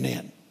began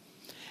in.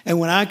 And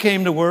when I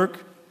came to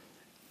work,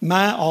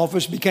 my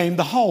office became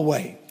the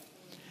hallway.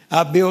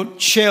 I built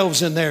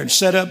shelves in there and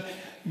set up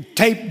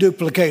tape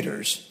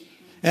duplicators.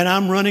 And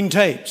I'm running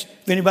tapes.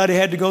 If anybody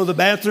had to go to the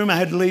bathroom, I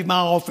had to leave my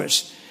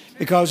office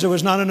because there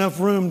was not enough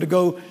room to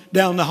go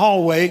down the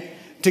hallway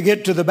to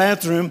get to the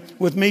bathroom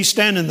with me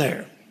standing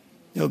there.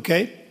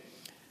 Okay?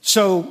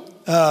 So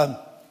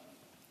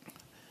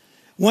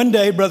one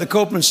day, Brother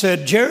Copeland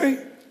said, Jerry,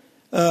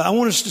 I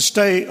want us to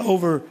stay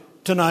over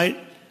tonight.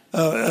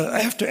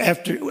 I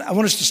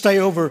want us to stay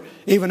over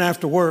even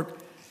after work.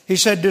 He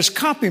said, this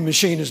copy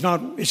machine it's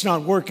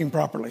not working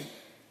properly.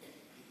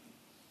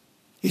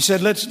 He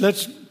said,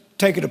 let's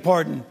take it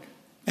apart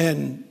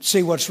and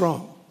see what's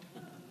wrong.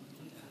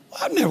 Well,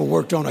 I've never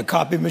worked on a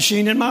copy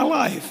machine in my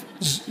life.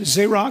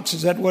 Xerox,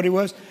 is that what it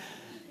was?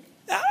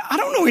 I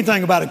don't know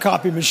anything about a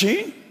copy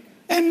machine,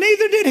 and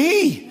neither did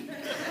he.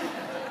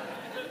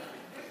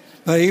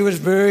 But he was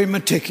very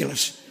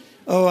meticulous.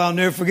 Oh, I'll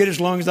never forget as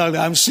long as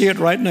I see it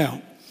right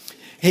now.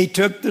 He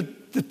took the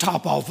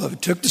top off of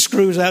it, took the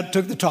screws out,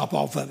 took the top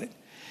off of it.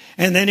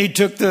 And then he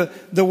took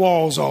the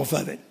walls off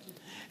of it.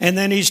 And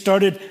then he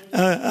started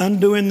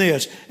undoing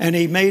this. And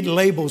he made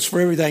labels for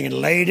everything and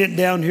laid it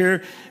down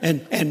here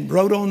and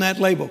wrote on that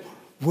label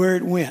where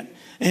it went.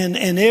 And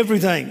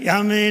everything.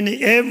 I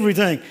mean,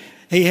 everything.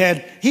 He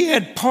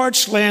had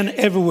parts laying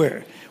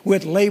everywhere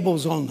with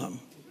labels on them.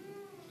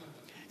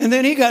 And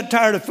then he got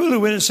tired of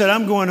fooling with it and said,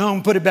 I'm going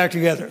home, put it back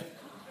together.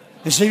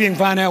 And see if you can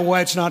find out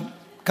why it's not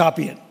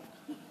copying.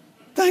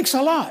 Thanks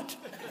a lot.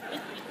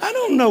 I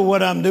don't know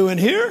what I'm doing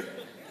here.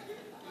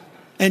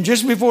 And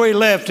just before he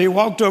left, he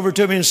walked over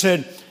to me and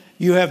said,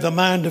 you have the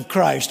mind of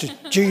Christ, in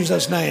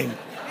Jesus' name.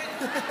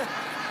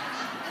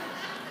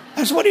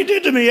 That's what he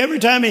did to me. Every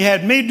time he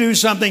had me do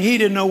something he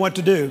didn't know what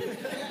to do.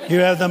 You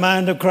have the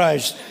mind of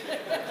Christ.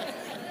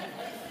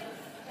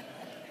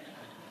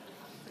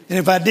 And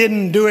if I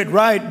didn't do it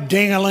right,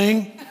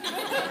 ding-a-ling.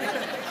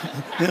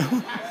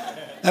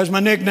 That was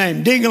my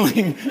nickname,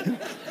 ding-a-ling.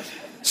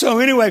 So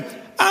anyway,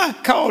 I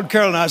called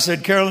Carolyn. I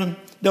said, Carolyn,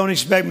 don't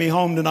expect me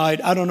home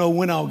tonight. I don't know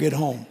when I'll get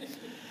home.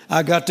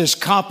 I got this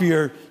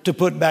copier to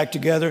put back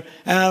together,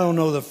 and I don't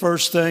know the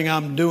first thing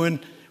I'm doing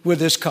with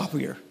this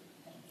copier.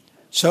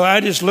 So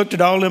I just looked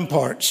at all them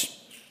parts,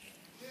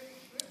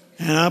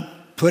 and I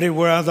put it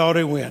where I thought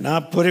it went. I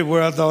put it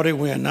where I thought it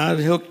went. And I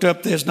hooked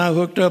up this, and I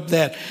hooked up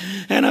that,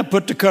 and I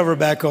put the cover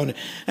back on it,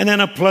 and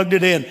then I plugged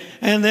it in,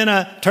 and then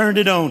I turned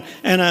it on,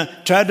 and I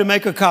tried to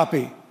make a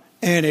copy,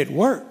 and it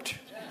worked.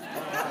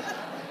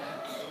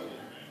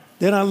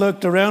 Then I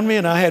looked around me,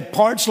 and I had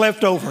parts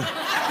left over.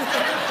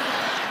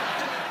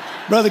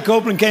 Brother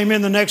Copeland came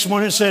in the next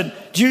morning and said,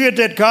 did you get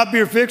that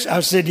copier fixed?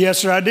 I said, yes,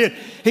 sir, I did.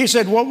 He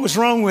said, what was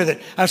wrong with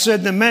it? I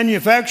said, the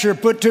manufacturer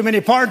put too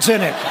many parts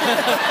in it.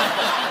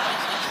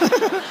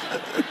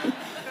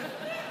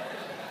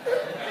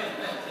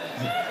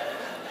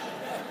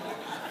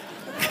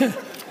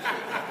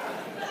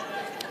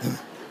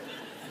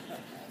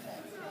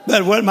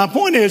 But what my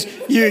point is,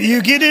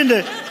 you get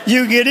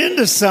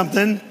into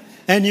something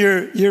and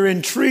you're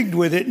intrigued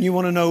with it and you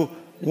want to know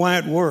why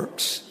it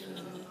works.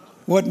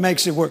 What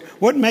makes it work?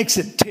 What makes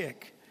it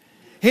tick?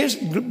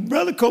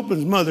 Brother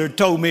Copeland's mother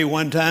told me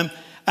one time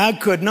I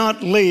could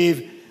not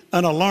leave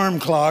an alarm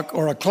clock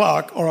or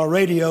a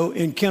radio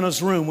in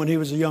Kenneth's room when he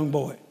was a young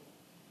boy.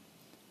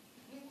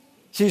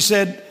 She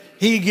said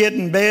he'd get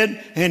in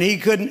bed and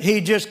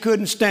he just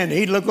couldn't stand it.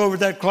 He'd look over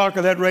at that clock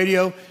or that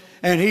radio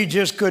and he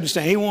just couldn't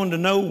stand it. He wanted to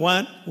know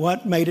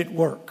what made it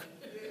work.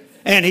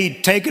 And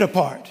he'd take it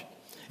apart.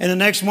 And the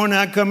next morning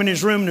I'd come in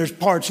his room and there's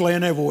parts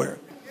laying everywhere.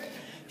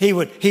 He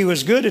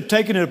was good at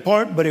taking it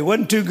apart, but he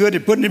wasn't too good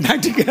at putting it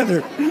back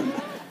together.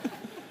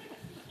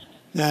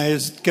 Now,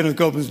 Kenneth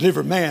Copeland's a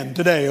different man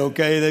today,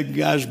 okay? That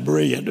guy's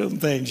brilliant on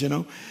things, you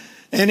know.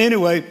 And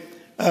anyway,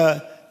 I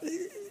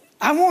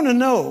want to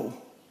know.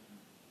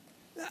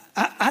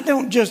 I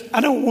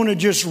don't want to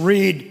just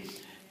read.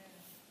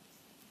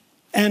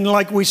 And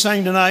like we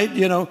sang tonight,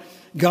 you know,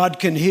 God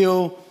can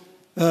heal.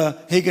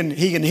 He can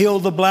heal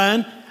the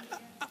blind.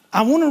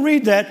 I want to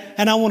read that,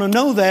 and I want to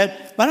know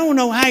that, but I don't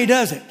know how he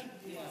does it.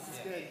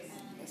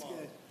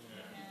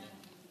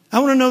 I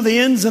want to know the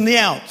ins and the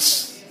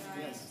outs.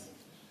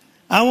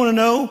 I want to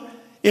know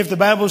if the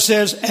Bible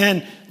says,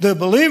 and the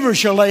believer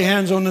shall lay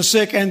hands on the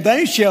sick and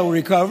they shall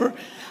recover.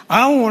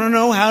 I want to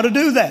know how to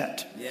do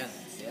that.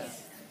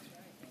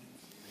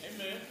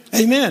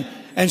 Amen.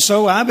 And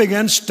so I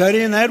began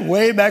studying that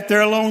way back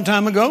there a long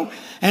time ago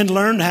and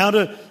learned how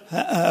to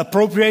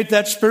appropriate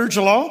that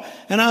spiritual law.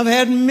 And I've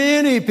had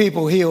many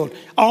people healed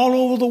all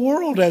over the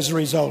world as a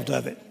result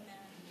of it.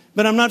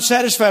 But I'm not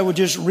satisfied with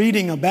just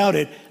reading about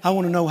it. I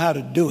want to know how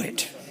to do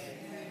it.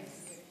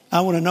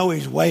 I want to know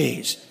his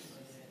ways.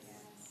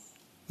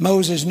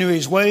 Moses knew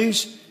his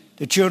ways.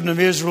 The children of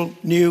Israel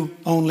knew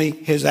only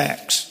his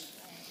acts.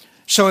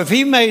 So if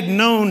he made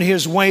known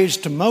his ways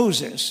to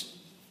Moses,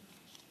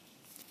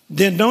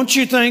 then don't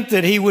you think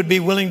that he would be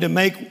willing to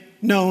make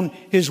known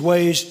his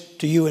ways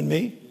to you and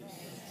me?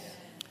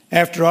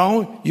 After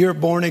all, you're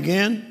born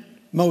again.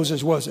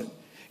 Moses wasn't.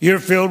 You're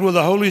filled with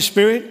the Holy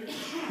Spirit.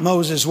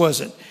 Moses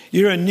wasn't.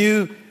 You're a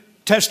New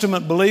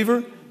Testament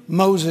believer.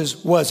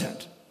 Moses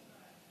wasn't.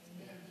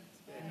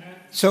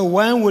 So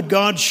why would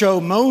God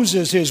show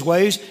Moses his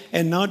ways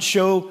and not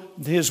show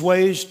his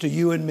ways to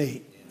you and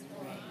me?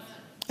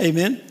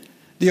 Amen.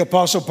 The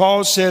Apostle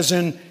Paul says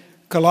in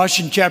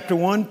Colossians chapter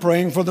 1,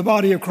 praying for the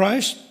body of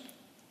Christ.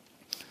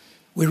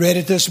 We read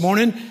it this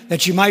morning,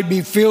 that you might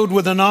be filled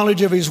with the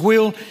knowledge of his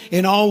will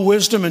in all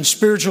wisdom and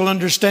spiritual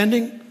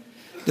understanding.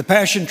 The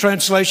Passion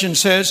Translation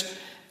says,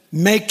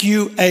 make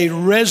you a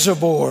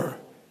reservoir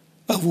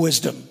of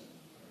wisdom.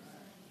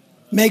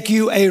 Make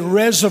you a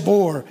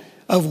reservoir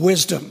of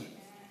wisdom.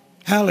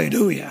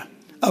 Hallelujah.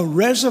 A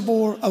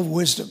reservoir of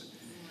wisdom.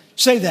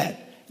 Say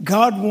that.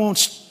 God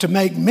wants to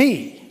make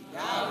me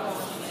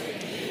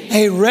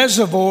a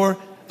reservoir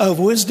of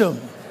wisdom.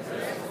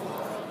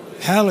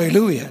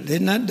 Hallelujah.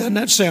 Doesn't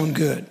that sound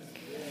good?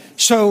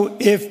 So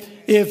if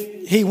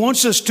he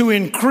wants us to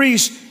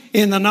increase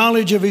in the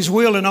knowledge of his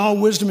will and all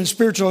wisdom and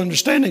spiritual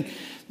understanding,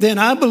 then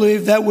I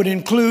believe that would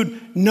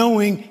include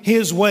knowing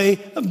his way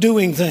of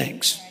doing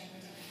things.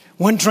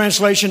 One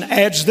translation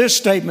adds this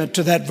statement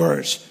to that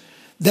verse,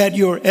 that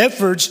your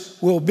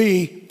efforts will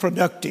be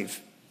productive.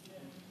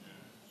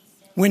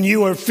 When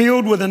you are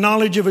filled with the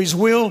knowledge of his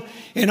will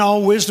in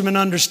all wisdom and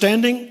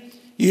understanding,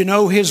 you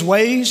know his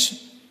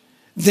ways,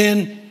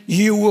 then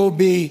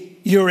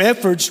your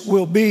efforts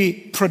will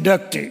be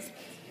productive.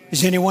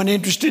 Is anyone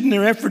interested in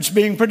their efforts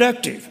being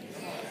productive?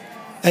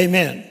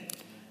 Amen.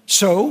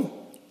 So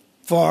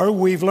far,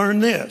 we've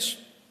learned this.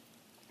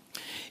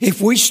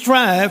 If we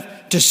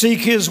strive to seek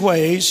his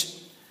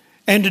ways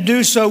and to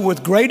do so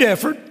with great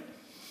effort,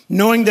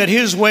 knowing that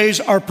his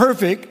ways are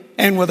perfect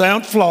and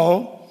without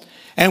flaw,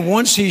 and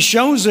once he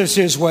shows us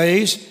his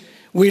ways,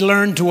 we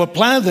learn to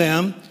apply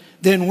them,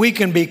 then we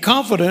can be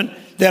confident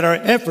that our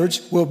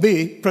efforts will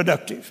be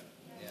productive.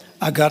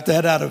 I got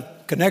that out of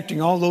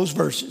connecting all those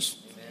verses.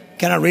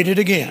 Can I read it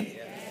again?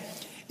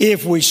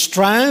 If we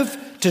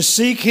strive to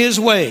seek his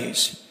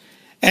ways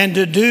and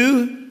to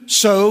do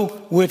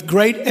so with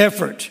great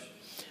effort,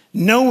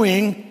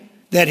 knowing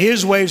that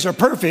his ways are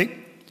perfect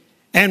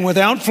and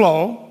without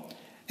flaw,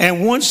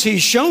 and once he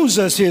shows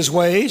us his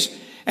ways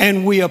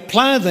and we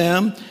apply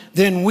them,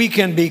 then we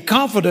can be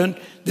confident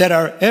that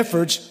our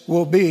efforts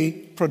will be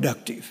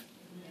productive.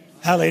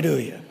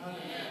 Hallelujah.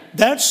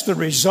 That's the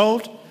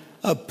result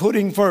of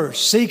putting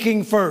first,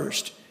 seeking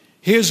first,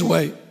 his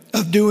way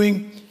of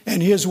doing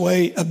and his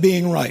way of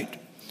being right.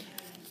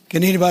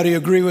 Can anybody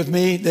agree with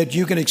me that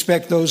you can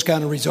expect those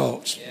kind of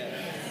results?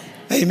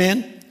 Yes.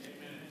 Amen.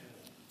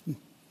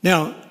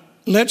 Now,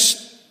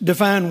 let's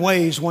define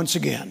ways once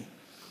again,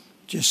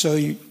 just so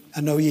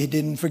I know you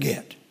didn't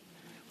forget.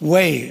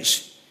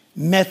 Ways,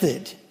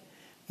 method,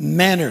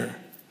 manner,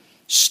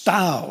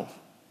 style,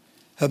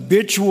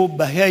 habitual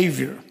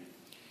behavior,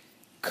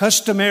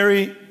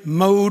 customary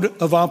mode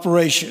of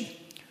operation,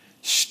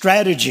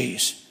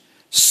 strategies,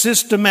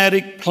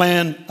 systematic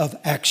plan of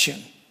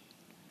action.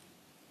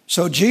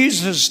 So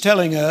Jesus is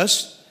telling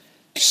us,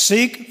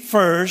 seek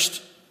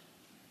first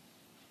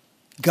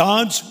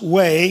God's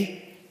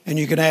way, and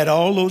you can add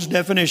all those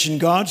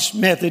definitions, God's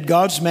method,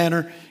 God's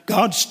manner,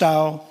 God's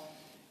style,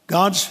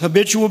 God's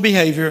habitual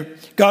behavior,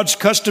 God's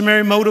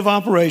customary mode of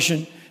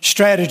operation,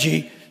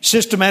 strategy,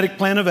 systematic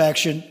plan of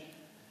action,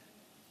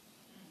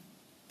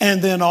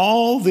 and then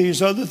all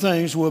these other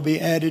things will be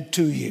added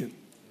to you.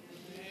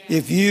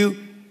 If you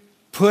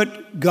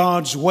put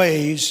God's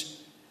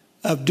ways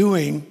of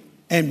doing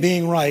and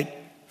being right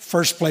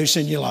first place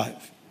in your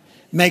life.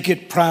 Make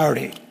it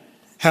priority.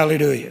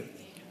 Hallelujah.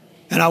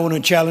 And I want to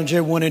challenge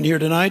everyone in here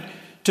tonight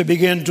to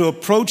begin to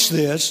approach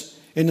this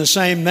in the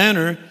same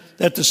manner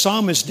that the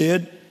psalmist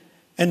did.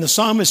 And the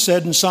psalmist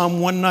said in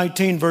Psalm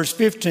 119, verse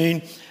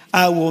 15,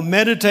 I will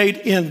meditate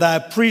in thy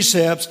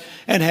precepts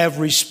and have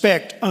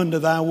respect unto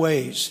thy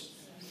ways.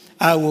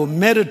 I will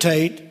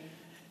meditate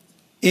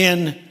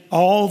in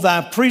all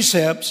thy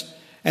precepts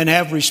and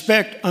have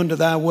respect unto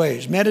thy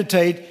ways.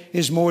 Meditate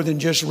is more than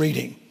just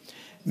reading.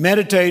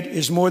 Meditate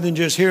is more than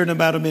just hearing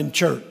about them in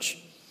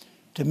church.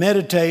 To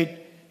meditate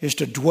is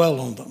to dwell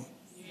on them.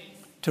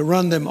 to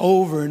run them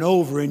over and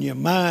over in your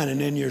mind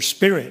and in your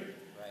spirit.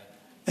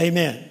 Right.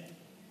 Amen.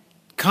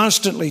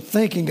 Constantly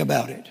thinking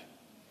about it.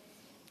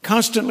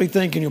 Constantly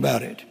thinking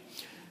about it.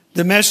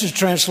 The Message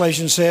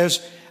translation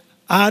says,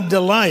 I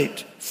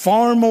delight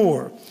far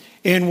more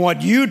in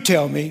what you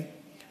tell me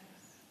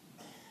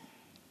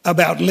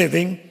about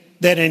living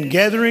than in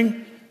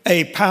gathering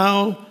a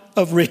pile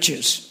of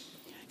riches.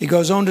 He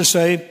goes on to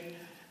say,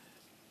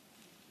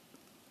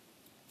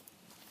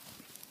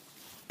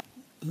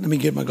 let me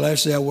get my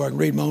glasses out where I can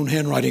read my own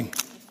handwriting.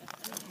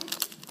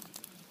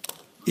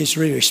 It's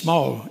really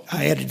small.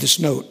 I added this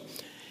note.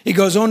 He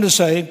goes on to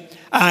say,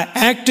 I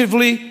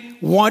actively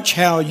watch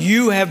how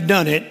you have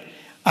done it.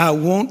 I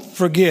won't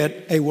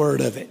forget a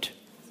word of it.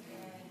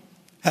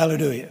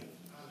 Hallelujah.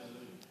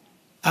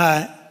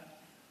 I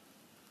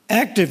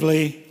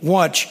actively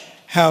watch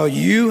how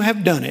you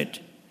have done it,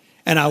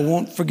 and I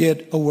won't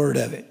forget a word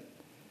of it.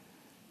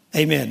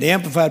 Amen. The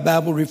Amplified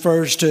Bible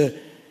refers to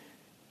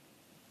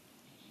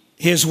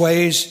his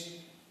ways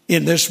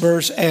in this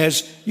verse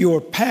as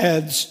your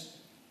paths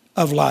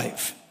of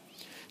life.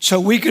 So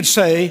we could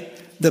say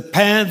the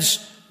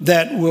paths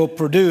that will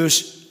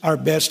produce our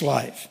best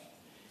life.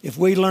 If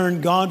we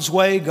learn God's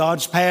way,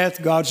 God's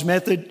path, God's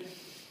method,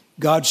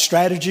 God's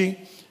strategy,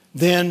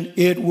 then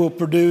it will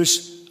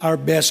produce our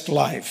best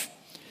life.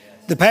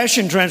 The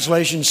Passion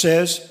Translation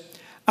says,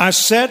 I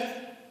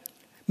set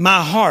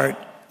my heart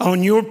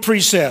on your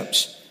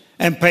precepts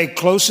and pay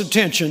close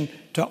attention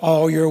to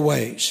all your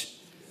ways.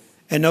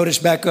 And notice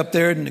back up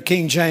there in the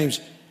King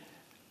James,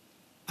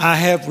 I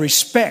have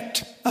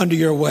respect unto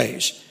your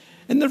ways.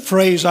 And the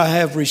phrase I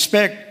have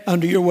respect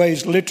unto your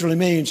ways literally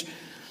means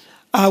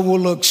I will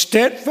look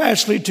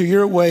steadfastly to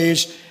your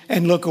ways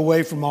and look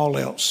away from all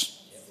else.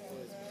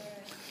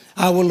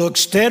 I will look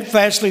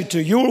steadfastly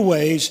to your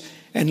ways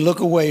and look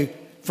away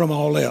from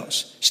all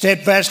else.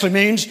 Steadfastly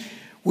means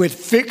with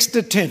fixed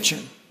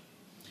attention.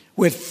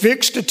 With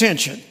fixed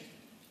attention.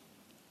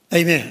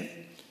 Amen.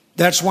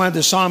 That's why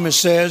the psalmist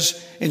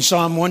says in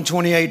Psalm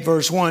 128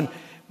 verse 1,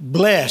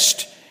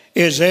 blessed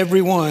is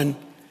everyone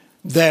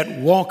that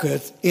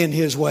walketh in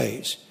his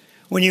ways.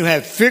 When you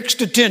have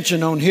fixed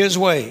attention on his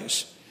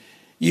ways,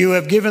 you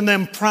have given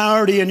them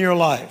priority in your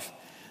life.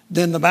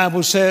 Then the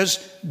Bible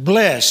says,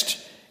 blessed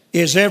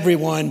is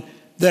everyone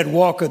that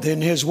walketh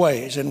in his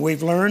ways. And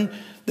we've learned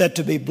that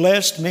to be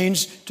blessed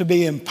means to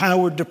be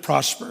empowered to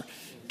prosper,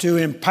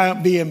 to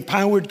be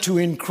empowered to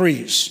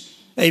increase.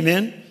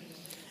 Amen.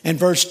 And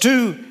verse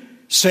 2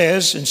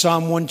 says in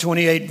Psalm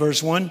 128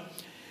 verse 1,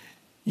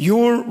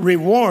 your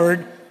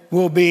reward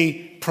will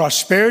be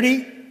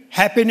prosperity,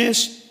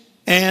 happiness,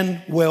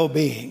 and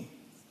well-being.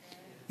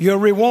 Your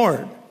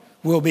reward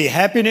will be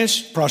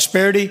happiness,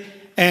 prosperity,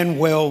 and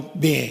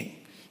well-being.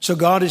 So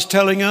God is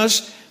telling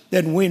us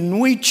that when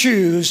we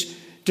choose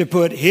to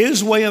put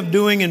his way of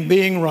doing and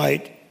being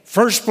right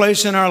first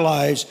place in our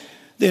lives,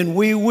 then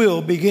we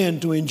will begin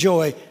to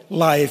enjoy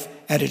life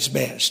at its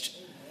best.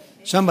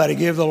 Somebody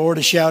give the Lord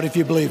a shout if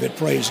you believe it.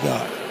 Praise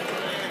God.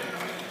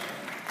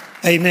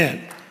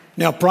 Amen.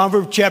 Now,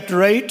 Proverbs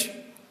chapter 8,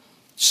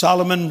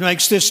 Solomon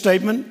makes this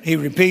statement. He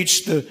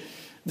repeats the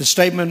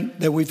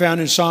statement that we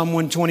found in Psalm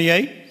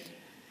 128.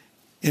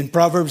 In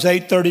Proverbs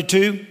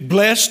 8:32,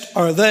 blessed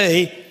are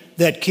they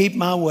that keep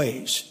my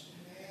ways.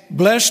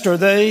 Blessed are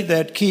they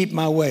that keep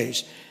my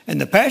ways. And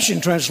the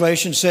Passion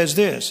Translation says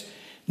this,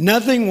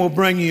 nothing will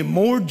bring you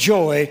more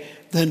joy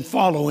than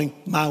following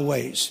my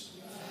ways.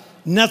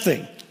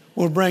 Nothing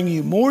will bring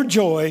you more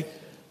joy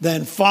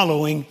than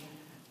following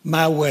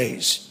my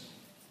ways.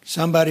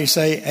 Somebody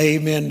say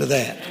amen to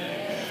that.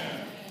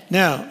 Amen.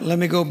 Now, let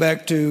me go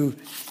back to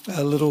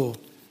a little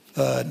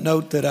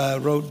note that I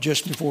wrote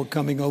just before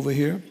coming over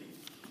here.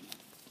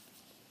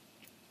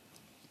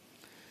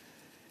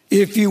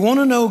 If you want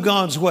to know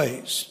God's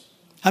ways,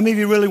 how many of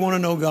you really want to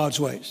know God's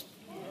ways?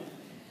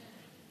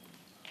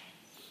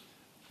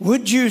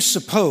 Would you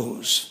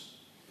suppose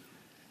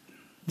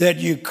that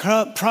you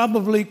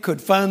probably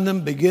could find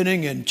them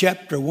beginning in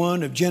chapter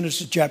 1 of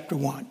Genesis chapter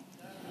 1?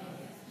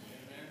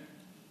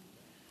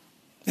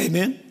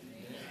 Amen?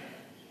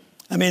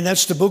 I mean,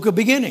 that's the book of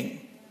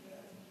beginning.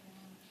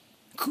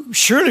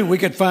 Surely we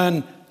could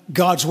find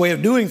God's way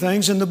of doing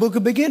things in the book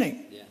of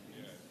beginning.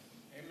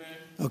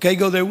 Okay,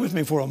 go there with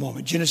me for a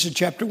moment. Genesis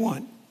chapter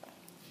 1.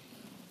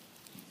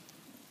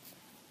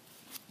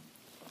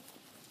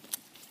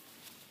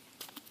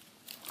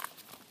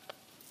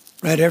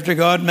 Right after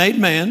God made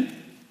man,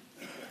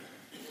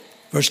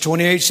 verse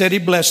 28 said he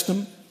blessed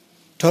them,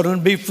 told them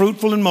to be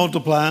fruitful and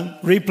multiply,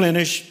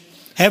 replenish,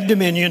 have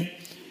dominion.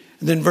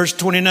 And then verse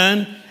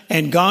 29,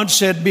 and God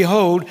said,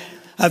 behold,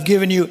 I've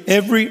given you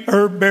every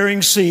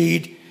herb-bearing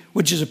seed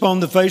which is upon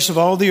the face of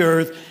all the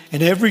earth,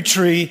 and every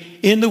tree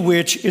in the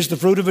which is the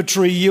fruit of a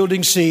tree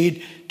yielding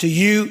seed, to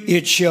you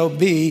it shall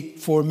be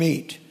for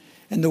meat.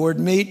 And the word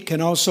meat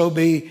can also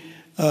be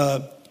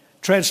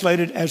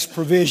translated as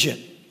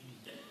provision.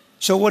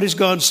 So what is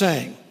God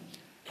saying?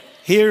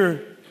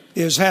 Here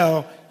is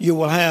how you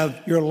will have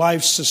your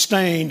life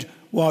sustained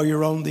while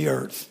you're on the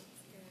earth.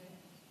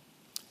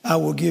 I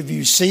will give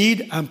you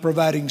seed. I'm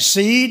providing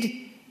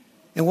seed.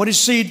 And what is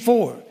seed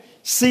for?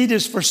 Seed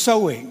is for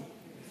sowing.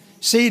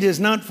 Seed is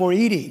not for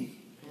eating.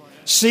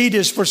 Seed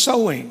is for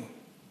sowing.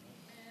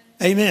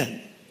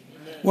 Amen.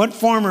 What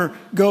farmer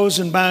goes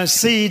and buys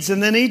seeds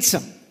and then eats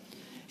them?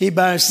 He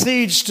buys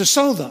seeds to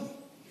sow them.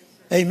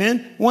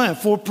 Amen. Why?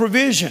 For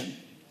provision.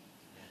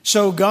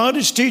 So God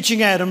is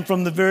teaching Adam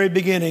from the very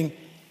beginning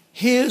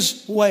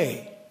his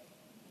way.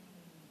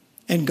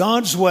 And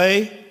God's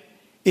way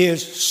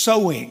is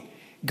sowing.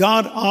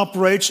 God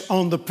operates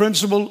on the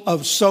principle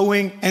of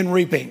sowing and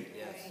reaping.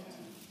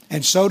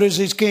 And so does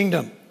his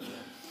kingdom.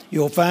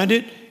 You'll find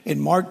it in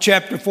Mark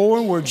chapter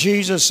 4 where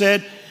Jesus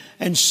said,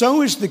 and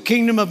so is the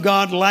kingdom of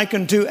God like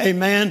unto a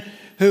man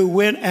who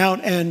went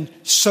out and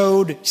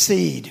sowed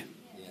seed.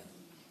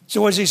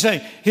 So what's he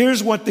saying?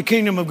 Here's what the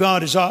kingdom of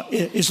God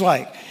is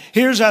like.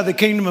 Here's how the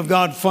kingdom of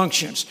God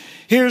functions.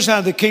 Here's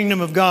how the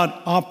kingdom of God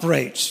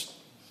operates.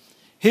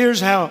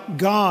 Here's how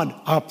God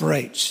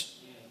operates.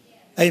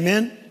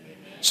 Amen?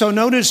 So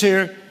notice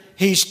here,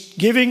 he's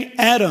giving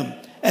Adam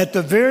at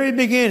the very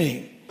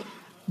beginning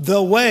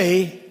the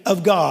way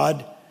of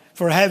God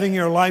for having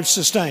your life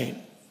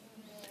sustained.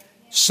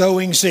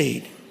 Sowing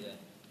seed.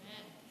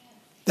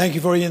 Thank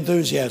you for your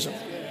enthusiasm.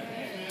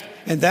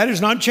 And that has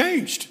not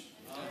changed.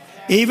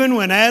 Even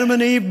when Adam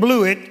and Eve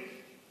blew it,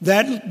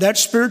 that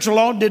spiritual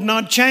law did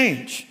not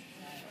change.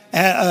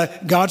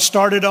 God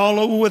started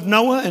all over with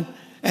Noah,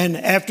 and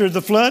after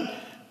the flood,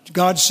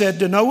 God said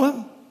to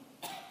Noah,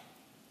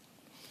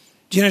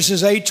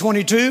 Genesis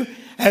 8:22,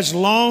 as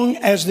long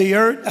as the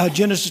earth,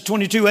 Genesis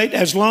 22:8,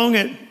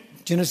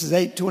 Genesis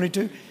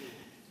 8:22,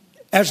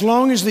 as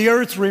long as the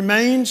earth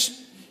remains,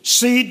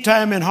 seed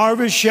time and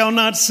harvest shall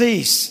not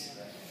cease.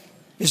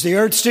 Is the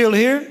earth still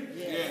here?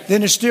 Yes.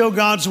 Then it's still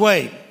God's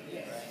way.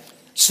 Yes.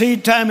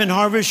 Seed time and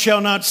harvest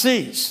shall not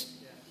cease.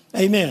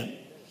 Amen.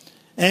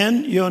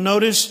 And you'll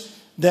notice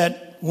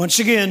that once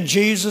again,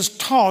 Jesus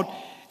taught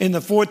in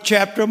the 4th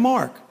chapter of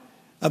Mark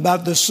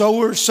about the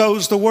sower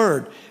sows the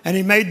word. And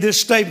he made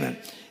this statement.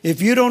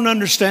 If you don't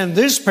understand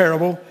this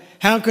parable,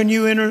 how can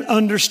you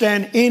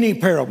understand any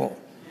parable?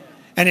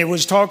 And it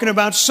was talking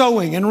about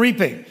sowing and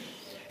reaping.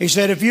 He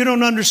said, if you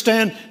don't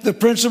understand the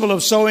principle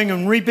of sowing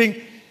and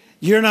reaping,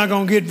 you're not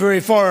going to get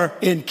very far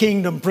in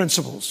kingdom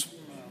principles.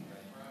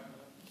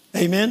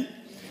 Amen.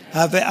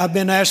 I've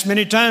been asked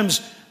many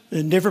times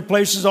in different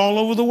places all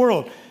over the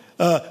world,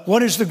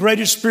 what is the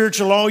greatest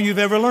spiritual law you've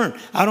ever learned?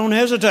 I don't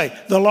hesitate.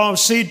 The law of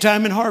seed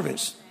time and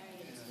harvest.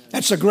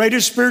 That's the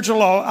greatest spiritual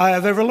law I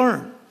have ever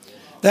learned.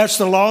 That's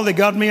the law that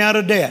got me out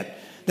of debt.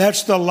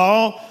 That's the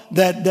law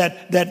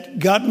that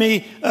got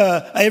me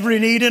every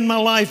need in my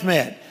life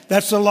met.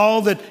 That's the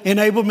law that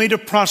enabled me to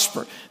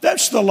prosper.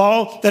 That's the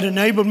law that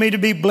enabled me to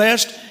be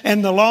blessed,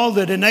 and the law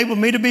that enabled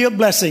me to be a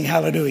blessing.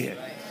 Hallelujah.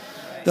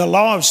 The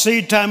law of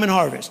seed time and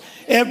harvest.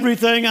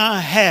 Everything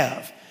I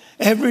have,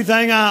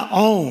 everything I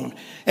own,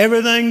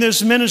 everything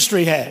this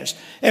ministry has,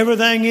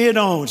 everything it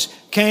owns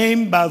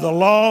came by the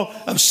law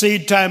of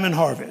seed time and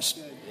harvest.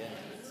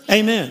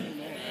 Amen.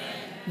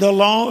 The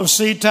law of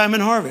seed time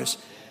and harvest.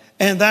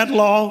 And that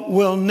law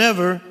will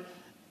never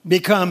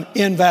become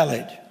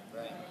invalid.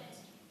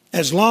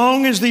 As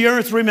long as the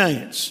earth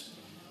remains,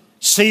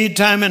 seed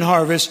time and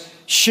harvest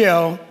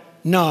shall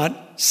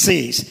not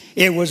cease.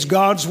 It was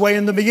God's way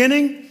in the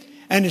beginning,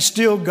 and it's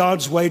still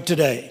God's way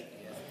today.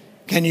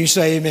 Can you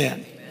say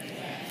amen?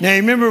 Now,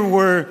 remember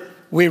where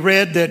we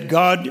read that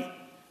God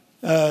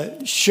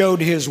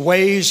showed his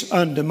ways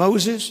unto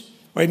Moses,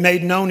 or he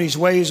made known his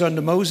ways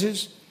unto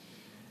Moses,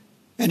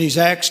 and his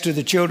acts to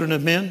the children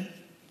of men,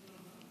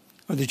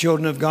 or the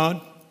children of God.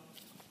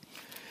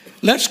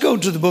 Let's go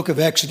to the book of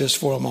Exodus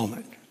for a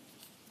moment.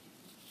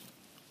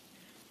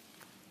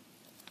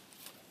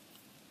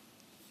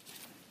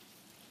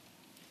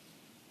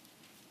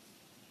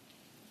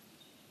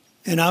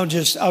 And I'll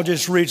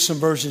just read some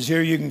verses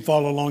here. You can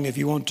follow along if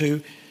you want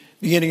to.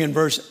 Beginning in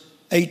verse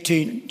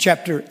 18,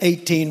 chapter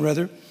 18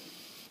 rather,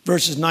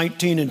 verses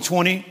 19 and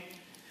 20.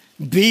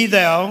 Be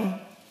thou,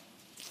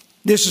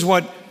 this is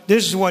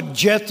what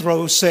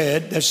Jethro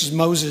said. This is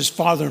Moses'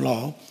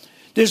 father-in-law.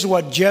 This is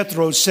what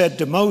Jethro said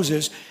to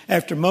Moses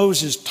after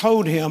Moses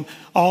told him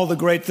all the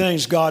great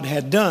things God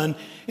had done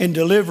in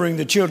delivering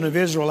the children of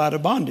Israel out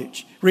of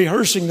bondage,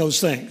 rehearsing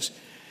those things.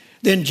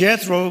 Then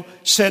Jethro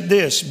said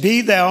this,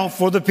 be thou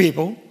for the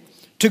people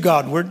to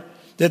Godward,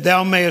 that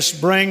thou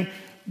mayest bring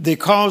their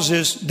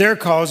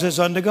causes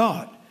unto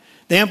God.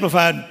 The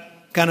Amplified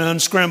kind of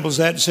unscrambles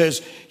that and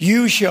says,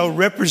 you shall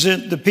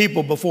represent the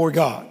people before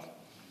God,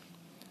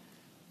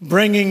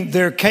 bringing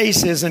their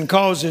cases and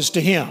causes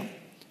to him.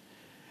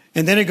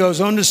 And then it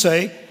goes on to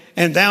say,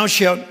 and thou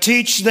shalt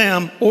teach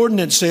them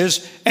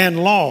ordinances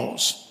and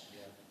laws.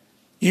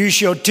 You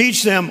shall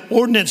teach them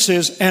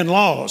ordinances and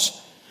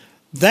laws.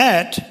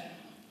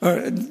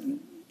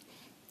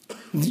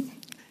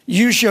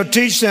 You shall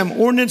teach them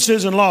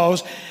ordinances and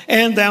laws,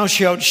 and thou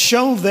shalt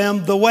show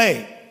them the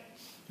way.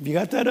 Have you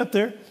got that up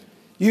there?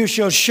 You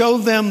shall show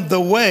them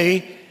the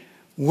way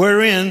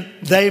wherein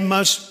they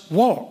must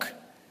walk,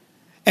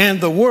 and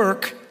the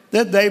work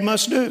that they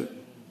must do.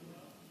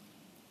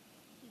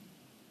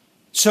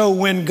 So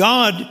when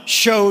God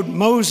showed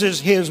Moses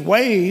his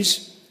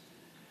ways,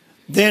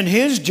 then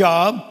his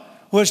job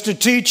was to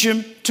teach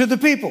him to the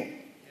people.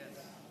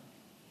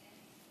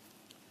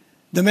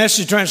 The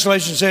Message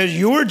translation says,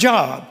 your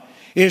job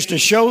is to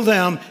show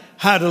them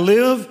how to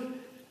live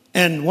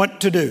and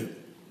what to do.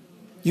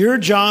 Your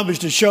job is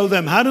to show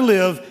them how to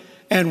live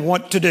and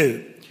what to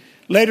do.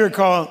 Later,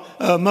 God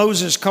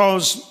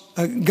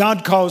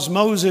calls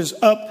Moses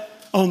up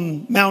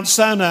on Mount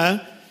Sinai,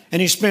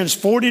 and he spends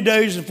 40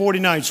 days and 40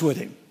 nights with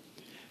him,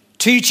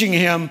 teaching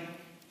him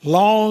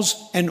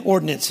laws and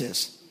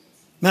ordinances.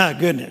 My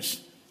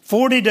goodness,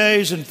 40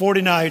 days and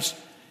 40 nights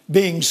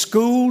being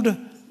schooled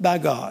by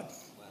God.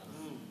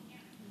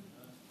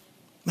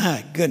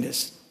 My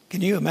goodness,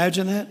 can you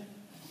imagine that?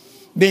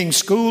 Being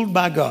schooled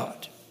by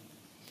God.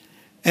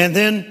 And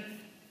then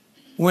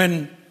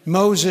when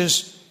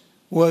Moses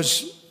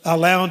was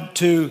allowed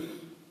to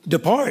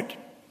depart,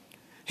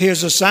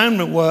 his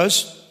assignment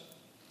was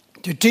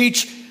to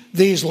teach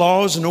these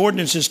laws and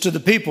ordinances to the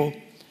people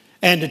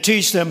and to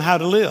teach them how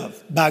to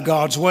live by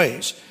God's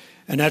ways.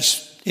 And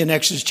that's in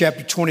Exodus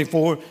chapter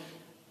 24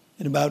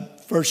 and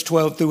about verse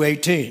 12 through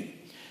 18.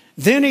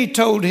 Then he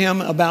told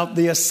him about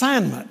the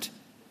assignment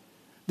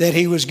that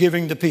he was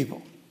giving the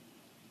people.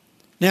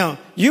 Now,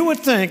 you would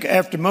think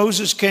after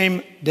Moses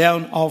came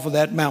down off of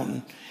that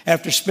mountain,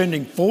 after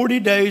spending 40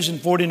 days and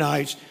 40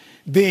 nights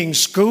being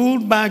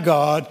schooled by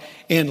God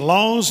in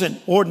laws and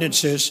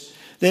ordinances,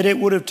 that it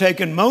would have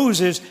taken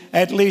Moses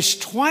at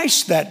least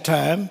twice that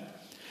time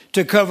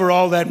to cover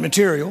all that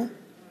material.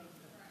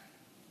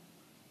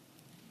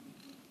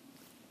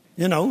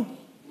 You know.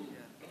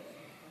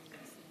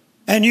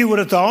 And you would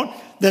have thought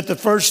that the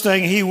first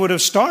thing he would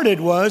have started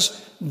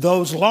was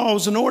those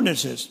laws and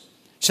ordinances.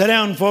 Sit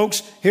down,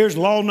 folks. Here's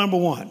law number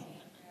 1.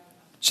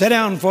 Sit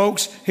down,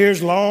 folks.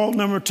 Here's law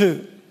number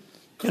 2.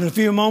 In a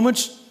few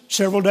moments,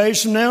 several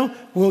days from now,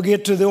 we'll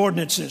get to the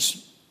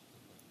ordinances.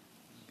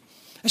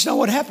 That's not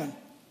what happened.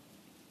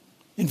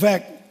 In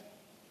fact,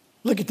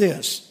 look at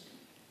this.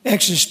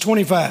 Exodus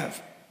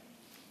 25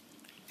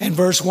 and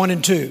verse 1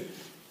 and 2.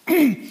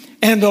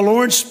 And the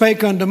Lord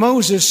spake unto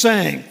Moses,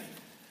 saying,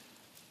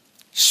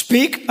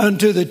 speak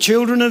unto the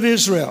children of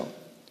Israel,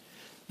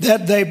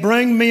 that they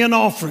bring me an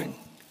offering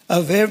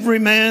of every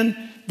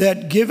man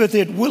that giveth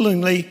it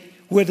willingly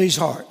with his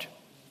heart.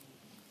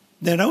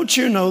 Now, don't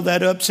you know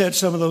that upset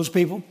some of those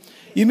people?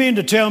 You mean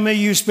to tell me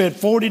you spent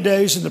 40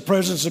 days in the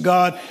presence of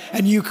God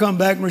and you come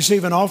back and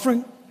receive an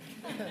offering?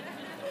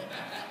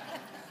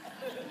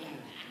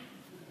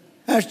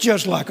 That's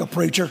just like a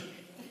preacher.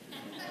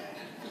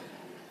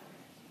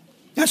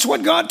 That's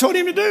what God told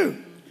him to do.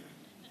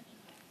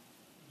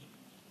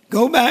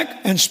 Go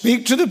back and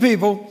speak to the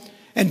people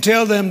and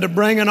tell them to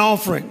bring an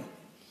offering.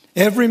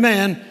 Every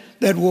man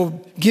that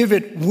will give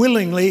it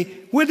willingly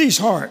with his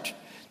heart.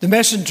 The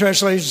Message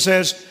translation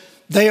says,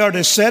 they are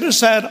to set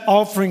aside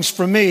offerings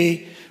for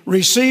me,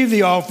 receive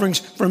the offerings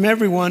from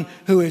everyone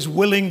who is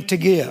willing to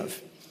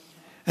give.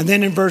 And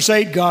then in verse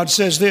 8, God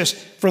says this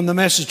from the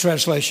Message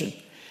translation,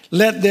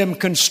 let them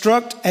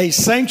construct a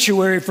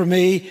sanctuary for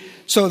me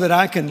so that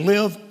I can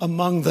live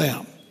among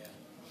them.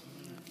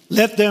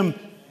 Let them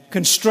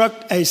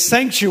construct a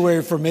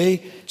sanctuary for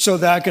me so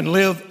that I can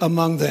live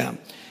among them.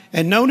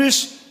 And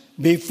notice,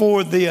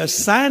 before the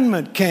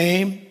assignment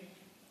came,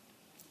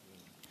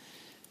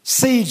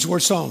 seeds were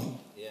sown.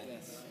 Yes.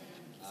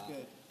 That's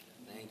good.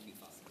 Thank you,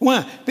 Father.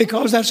 Why?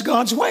 Because that's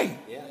God's way.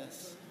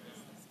 Yes.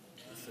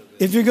 So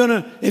If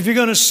you're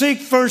gonna seek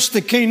first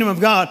the kingdom of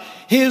God,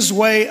 His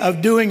way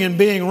of doing and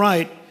being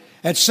right,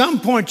 at some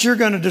point you're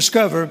going to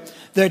discover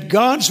that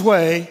God's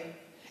way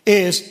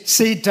is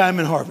seed time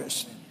and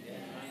harvest.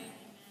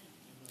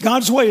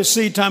 God's way is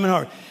seed time and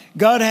harvest.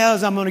 God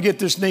has, I'm going to get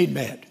this need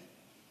met.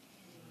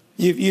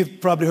 You've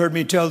probably heard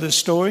me tell this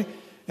story,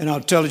 and I'll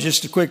tell it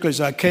just as quickly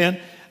as I can.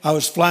 I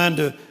was flying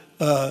to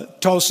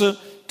Tulsa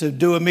to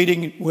do a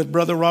meeting with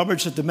Brother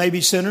Roberts at the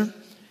Mabee Center,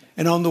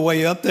 and on the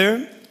way up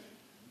there,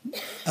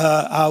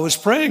 I was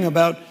praying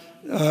about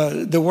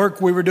the work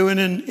we were doing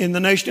in the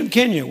nation of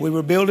Kenya. We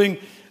were building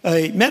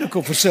a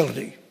medical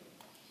facility,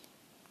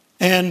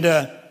 and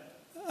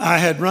I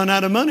had run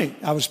out of money.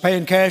 I was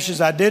paying cash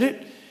as I did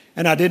it,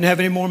 and I didn't have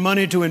any more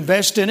money to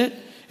invest in it,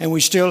 and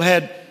we still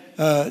had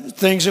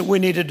things that we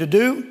needed to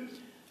do,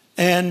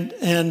 and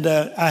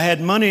I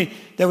had money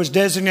that was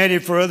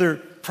designated for other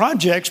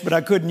projects, but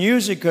I couldn't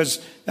use it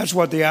because that's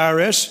what the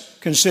IRS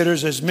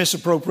considers as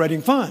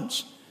misappropriating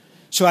funds.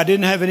 So I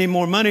didn't have any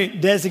more money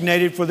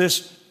designated for this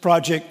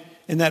project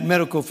in that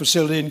medical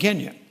facility in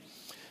Kenya.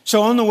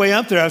 So on the way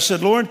up there, I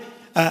said, Lord,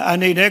 I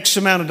need X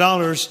amount of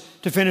dollars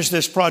to finish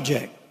this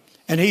project.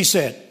 And He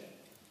said,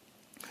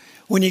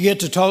 when you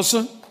get to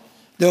Tulsa,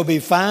 there'll be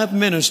 5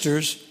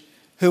 ministers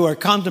who are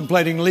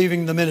contemplating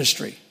leaving the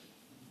ministry.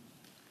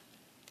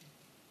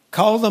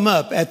 Call them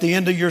up at the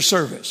end of your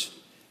service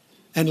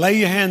and lay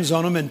your hands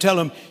on them and tell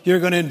them you're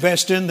going to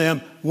invest in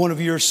them one of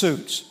your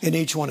suits in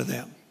each one of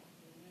them.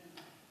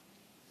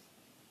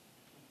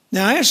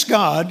 Now, I asked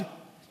God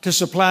to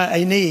supply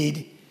a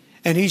need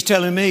and he's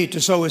telling me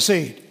to sow a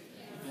seed.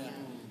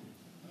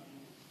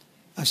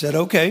 I said,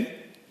 okay.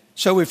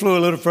 So we flew a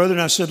little further,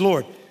 and I said,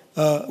 Lord,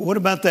 what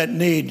about that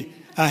need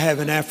I have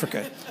in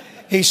Africa?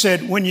 He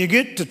said, when you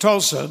get to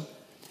Tulsa,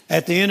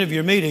 at the end of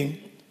your meeting,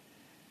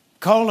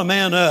 call a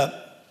man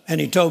up,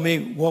 and he told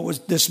me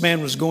this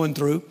man was going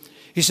through.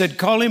 He said,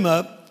 call him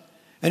up,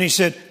 and he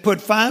said, put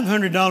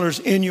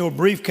 $500 in your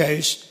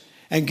briefcase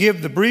and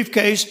give the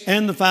briefcase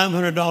and the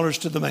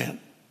 $500 to the man.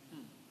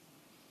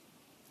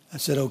 I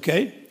said,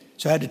 okay.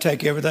 So I had to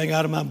take everything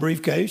out of my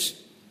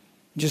briefcase,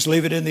 just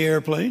leave it in the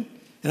airplane,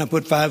 and I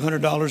put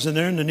 $500 in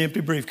there in an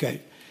empty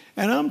briefcase.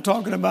 And I'm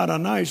talking about a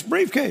nice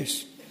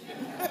briefcase.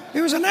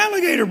 It was an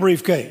alligator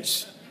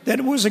briefcase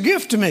that was a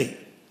gift to me.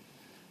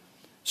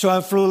 So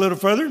I flew a little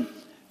further,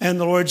 and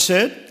the Lord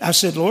said, I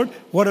said, Lord,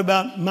 what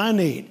about my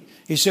need?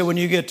 He said, when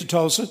you get to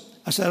Tulsa,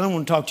 I said, I don't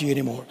want to talk to you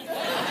anymore.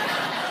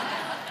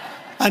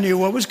 I knew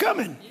what was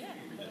coming.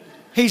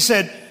 He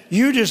said,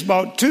 you just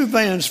bought 2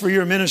 vans for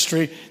your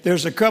ministry.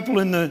 There's a couple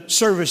in the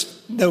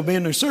service, they'll be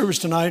in the service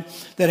tonight,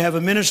 that have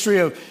a ministry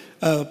of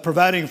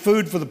providing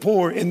food for the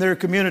poor in their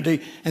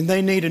community, and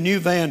they need a new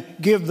van.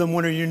 Give them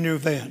one of your new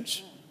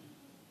vans.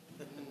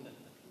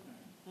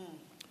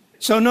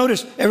 So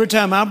notice, every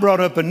time I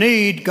brought up a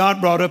need, God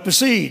brought up a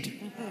seed.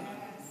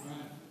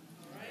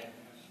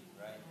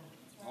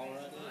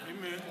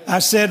 I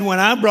said, when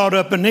I brought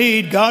up a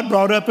need, God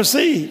brought up a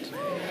seed.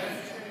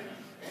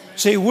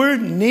 See, we're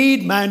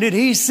need-minded.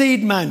 He's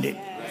seed-minded.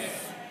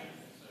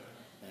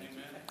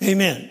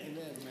 Amen.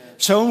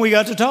 So when we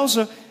got to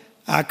Tulsa,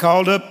 I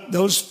called up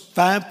those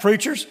 5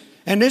 preachers.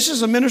 And this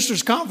is a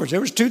minister's conference.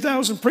 There was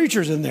 2,000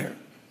 preachers in there.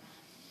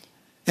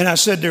 And I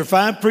said, there are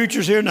 5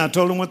 preachers here. And I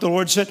told them what the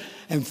Lord said.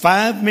 And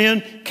 5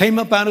 men came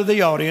up out of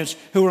the audience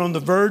who were on the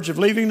verge of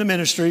leaving the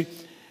ministry.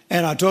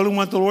 And I told them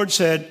what the Lord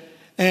said.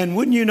 And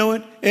wouldn't you know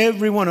it,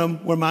 every one of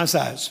them were my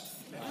size.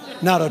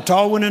 Not a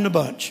tall one in the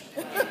bunch.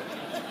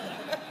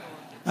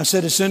 I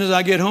said, as soon as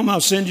I get home, I'll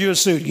send you a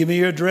suit. Give me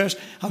your address.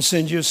 I'll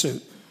send you a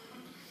suit.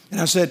 And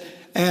I said,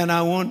 and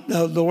I want,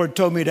 the Lord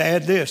told me to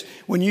add this.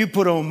 When you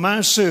put on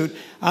my suit,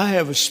 I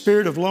have a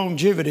spirit of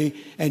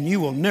longevity, and you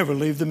will never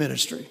leave the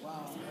ministry.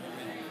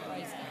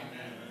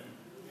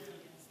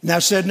 And I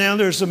said, now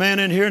there's a man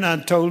in here, and I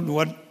told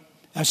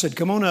I said,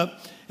 come on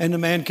up. And the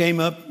man came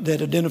up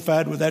that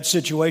identified with that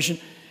situation.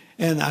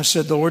 And I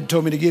said, the Lord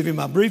told me to give you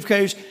my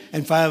briefcase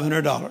and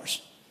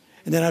 $500.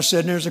 And then I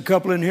said, there's a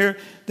couple in here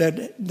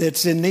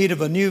that's in need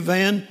of a new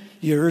van.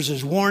 Yours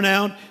is worn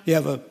out. You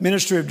have a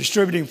ministry of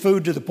distributing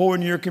food to the poor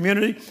in your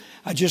community.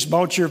 I just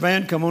bought your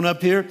van. Come on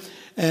up here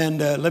and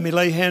let me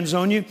lay hands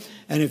on you.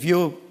 And if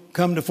you'll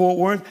come to Fort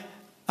Worth,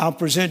 I'll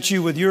present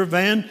you with your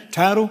van,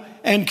 title,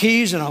 and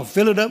keys, and I'll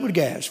fill it up with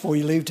gas before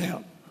you leave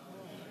town.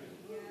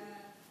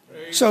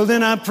 So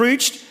then I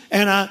preached,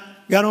 and I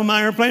got on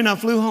my airplane, and I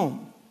flew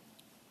home.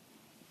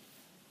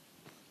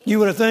 You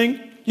would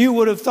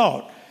have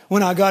thought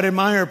when I got in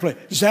my airplane,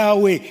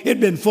 it'd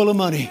been full of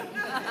money.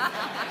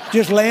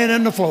 Just laying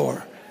on the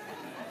floor,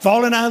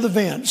 falling out of the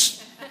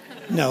vents.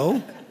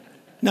 No,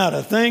 not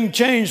a thing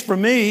changed for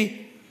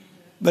me,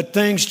 but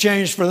things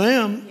changed for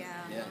them.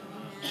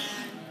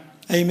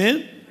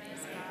 Amen.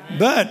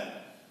 But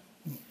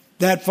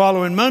that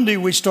following Monday,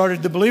 we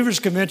started the Believers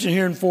Convention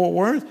here in Fort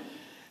Worth.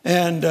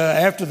 And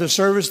after the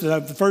service,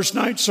 the first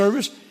night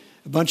service,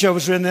 a bunch of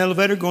us were in the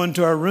elevator going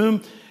to our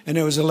room. And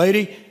there was a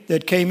lady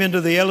that came into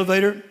the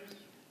elevator.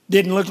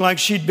 Didn't look like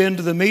she'd been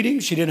to the meeting.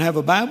 She didn't have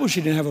a Bible. She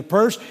didn't have a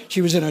purse.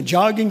 She was in a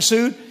jogging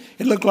suit.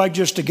 It looked like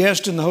just a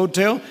guest in the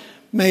hotel.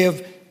 May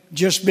have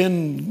just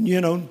been,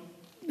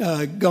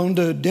 gone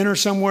to dinner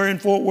somewhere in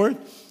Fort Worth,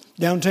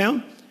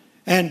 downtown.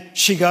 And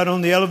she got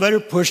on the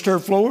elevator, pushed her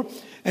floor,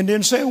 and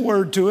didn't say a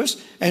word to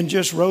us, and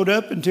just rode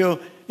up until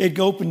it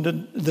opened,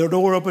 the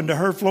door opened to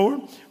her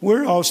floor.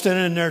 We're all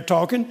standing in there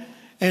talking.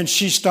 And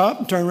she stopped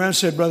and turned around and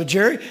said, Brother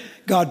Jerry,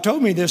 God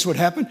told me this would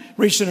happen.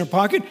 Reached in her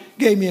pocket,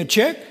 gave me a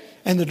check.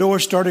 And the door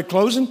started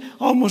closing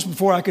almost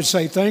before I could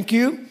say thank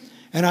you.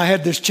 And I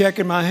had this check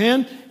in my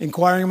hand.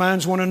 Inquiring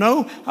minds want to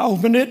know. I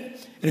opened it,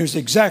 and it was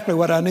exactly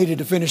what I needed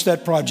to finish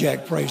that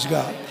project. Praise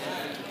God.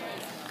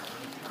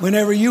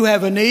 Whenever you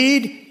have a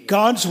need,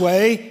 God's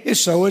way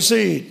is sow a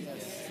seed.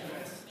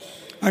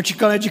 Aren't you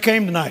glad you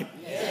came tonight?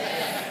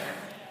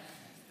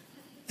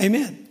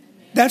 Amen.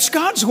 That's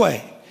God's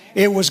way.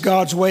 It was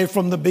God's way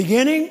from the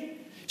beginning.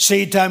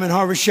 Seed time and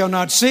harvest shall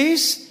not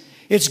cease.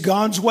 It's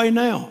God's way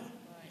now.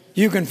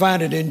 You can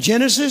find it in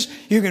Genesis.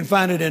 You can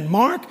find it in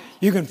Mark.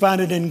 You can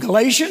find it in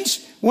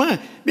Galatians. Why?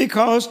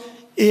 Because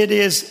it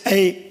is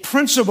a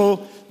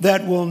principle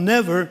that will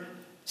never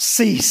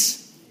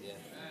cease.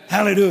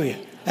 Hallelujah.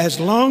 As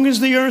long as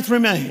the earth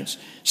remains,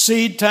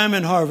 seed time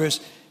and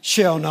harvest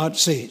shall not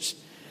cease.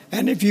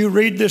 And if you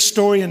read this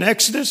story in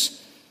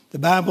Exodus, the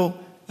Bible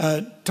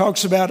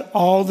talks about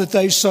all that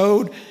they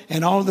sowed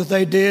and all that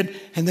they did.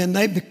 And then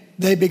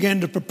they began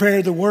to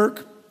prepare the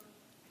work.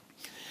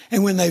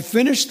 And when they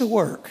finished the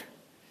work,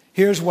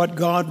 here's what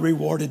God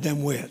rewarded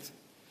them with.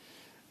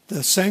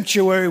 The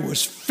sanctuary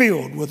was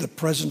filled with the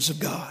presence of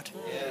God,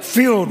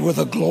 filled with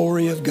the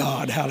glory of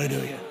God.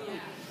 Hallelujah.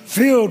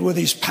 filled with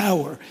His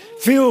power,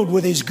 filled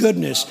with His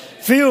goodness,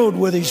 filled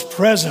with His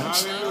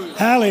presence.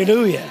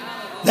 Hallelujah.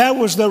 That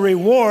was the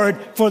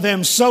reward for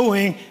them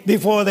sowing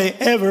before they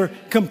ever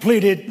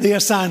completed the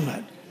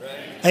assignment.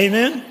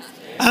 Amen.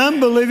 I'm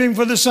believing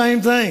for the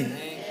same thing.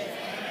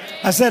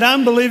 I said,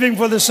 I'm believing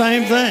for the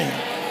same thing.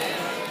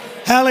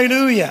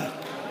 Hallelujah.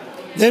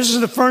 This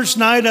is the first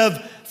night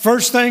of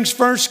First Things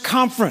First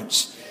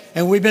conference.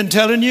 And we've been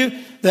telling you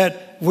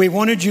that we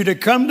wanted you to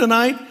come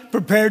tonight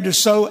prepared to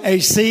sow a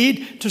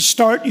seed, to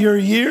start your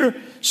year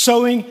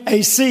sowing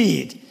a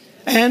seed.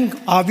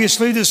 And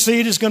obviously the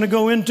seed is going to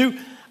go into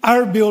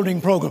our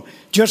building program.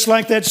 Just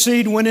like that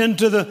seed went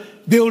into the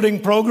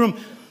building program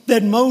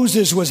that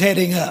Moses was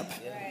heading up.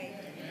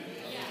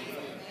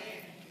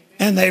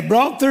 And they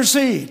brought their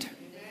seed.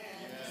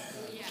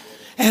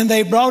 And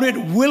they brought it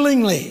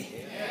willingly.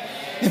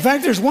 In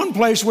fact, there's one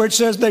place where it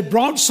says they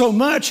brought so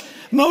much,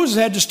 Moses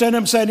had to stand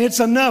up and say, it's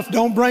enough,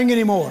 don't bring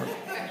any more.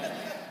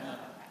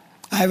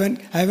 I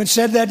haven't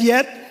said that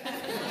yet.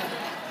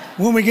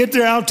 When we get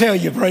there, I'll tell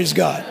you, praise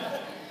God.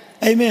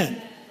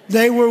 Amen.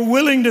 They were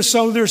willing to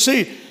sow their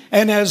seed.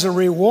 And as a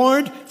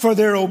reward for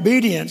their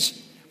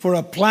obedience, for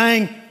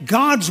applying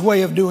God's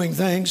way of doing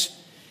things,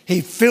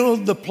 He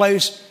filled the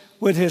place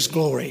with His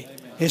glory,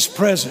 His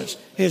presence,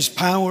 His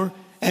power,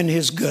 and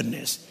His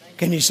goodness.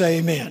 Can you say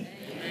amen?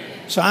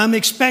 So I'm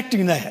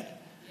expecting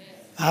that.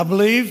 I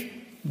believe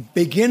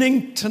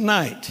beginning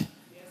tonight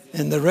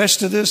and the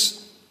rest of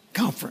this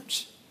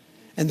conference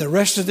and the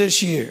rest of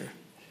this year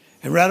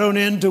and right on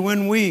into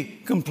when we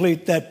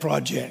complete that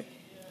project,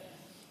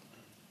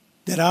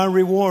 that our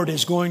reward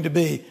is going to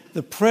be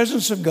the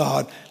presence of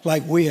God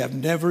like we have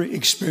never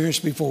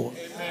experienced before.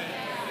 Amen.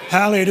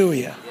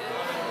 Hallelujah.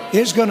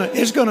 It's going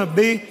to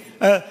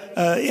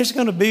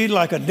be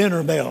like a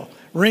dinner bell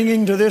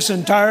ringing to this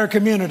entire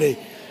community.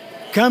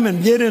 Come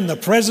and get in the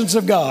presence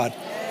of God.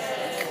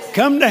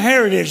 Come to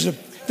Heritage.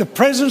 The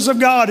presence of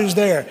God is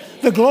there.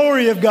 The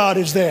glory of God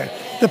is there.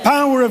 The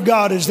power of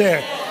God is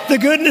there. The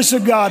goodness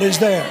of God is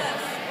there.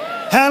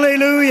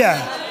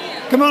 Hallelujah.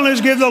 Come on,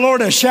 let's give the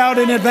Lord a shout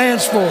in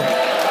advance for it.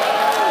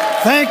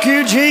 Thank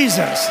you,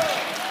 Jesus.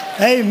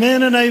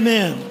 Amen and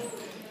amen.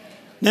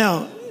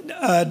 Now,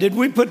 did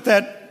we put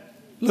that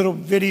little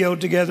video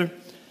together?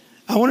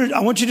 I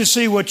want you to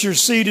see what your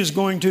seed is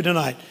going to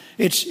tonight.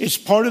 It's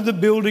part of the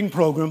building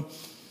program,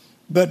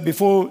 but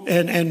before,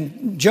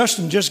 and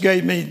Justin just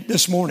gave me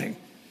this morning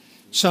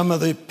some of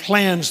the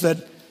plans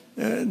that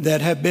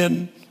have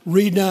been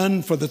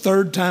redone for the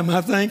third time,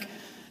 I think.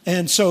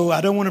 And so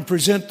I don't want to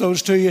present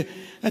those to you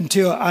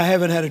until I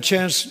haven't had a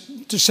chance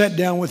to sit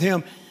down with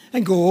him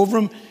and go over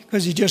them,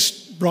 because he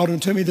just brought them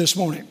to me this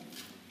morning.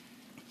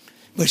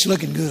 But it's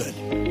looking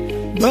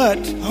good.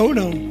 But, hold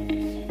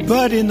on.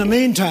 But in the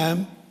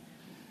meantime,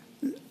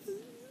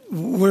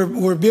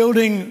 we're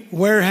building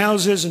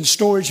warehouses and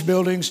storage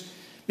buildings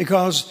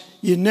because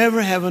you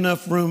never have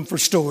enough room for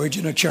storage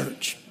in a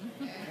church.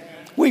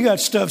 We got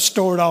stuff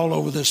stored all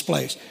over this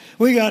place.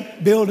 We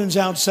got buildings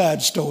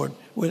outside stored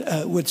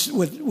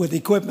with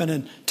equipment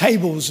and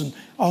tables and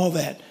all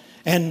that.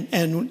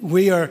 And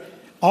we are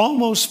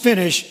almost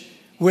finished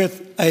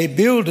with a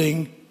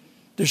building.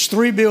 There's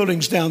 3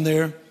 buildings down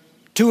there.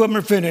 2 of them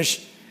are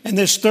finished. And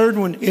this third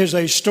one is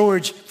a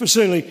storage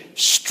facility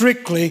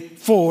strictly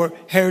for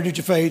Heritage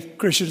of Faith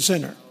Christian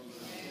Center.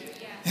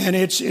 And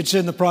it's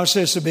in the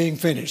process of being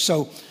finished.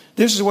 So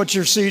this is what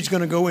your seed's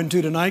going to go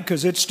into tonight,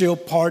 because it's still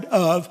part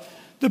of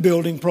the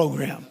building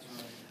program.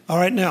 All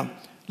right, now,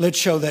 let's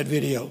show that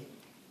video.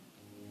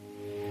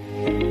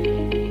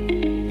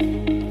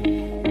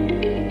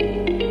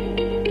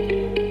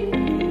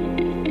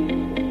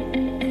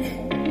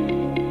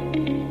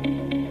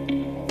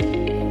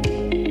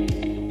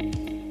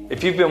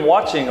 If you've been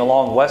watching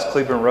along West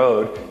Cleveland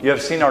Road, you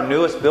have seen our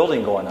newest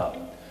building going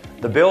up.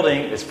 The building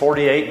is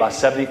 48 by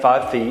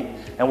 75 feet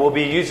and will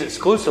be used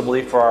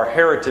exclusively for our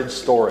heritage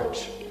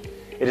storage.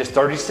 It is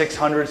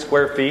 3,600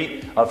 square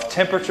feet of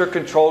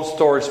temperature-controlled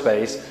storage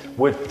space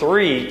with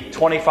 3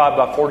 25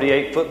 by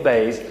 48 foot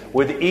bays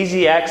with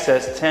easy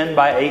access 10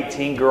 by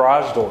 18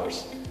 garage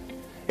doors.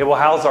 It will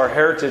house our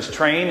heritage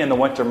train in the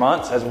winter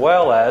months, as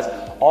well as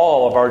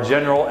all of our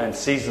general and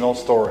seasonal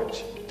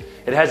storage.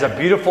 It has a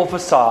beautiful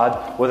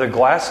facade with a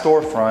glass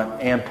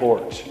storefront and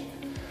porch.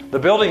 The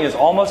building is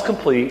almost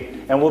complete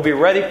and will be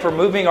ready for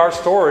moving our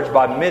storage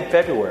by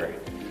mid-February.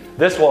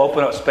 This will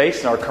open up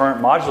space in our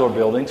current modular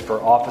buildings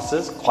for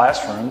offices,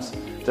 classrooms,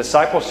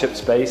 discipleship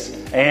space,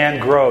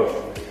 and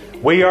growth.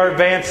 We are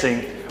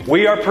advancing,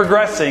 we are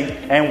progressing,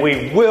 and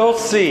we will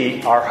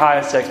see our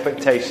highest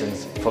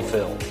expectations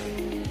fulfilled.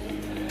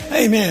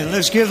 Amen.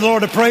 Let's give the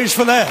Lord a praise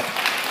for that.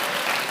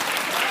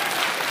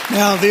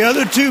 Now, the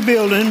other 2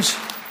 buildings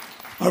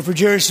are for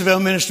Jerry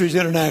Savelle Ministries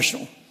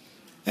International.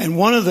 And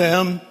one of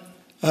them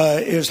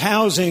is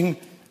housing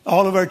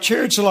all of our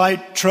Chariots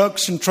Light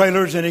trucks and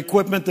trailers and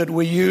equipment that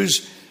we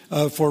use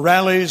for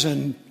rallies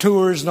and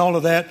tours and all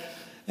of that.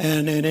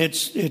 And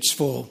it's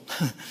full.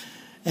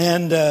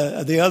 And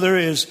the other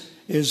is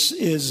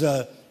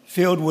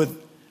filled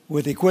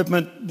with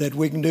equipment that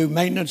we can do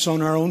maintenance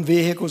on our own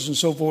vehicles and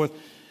so forth.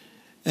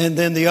 And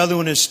then the other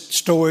one is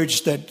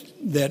storage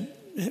that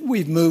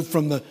we've moved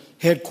from the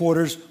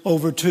headquarters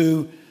over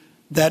to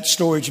that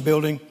storage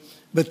building.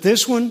 But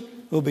this one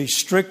will be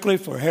strictly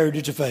for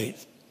Heritage of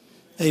Faith.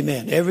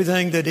 Amen.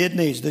 Everything that it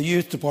needs, the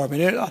youth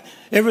department,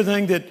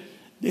 everything that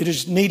it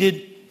is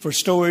needed for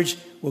storage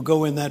will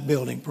go in that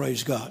building.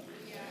 Praise God.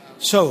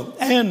 So,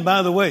 and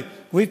by the way,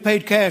 we've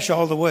paid cash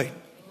all the way.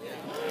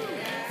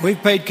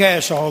 We've paid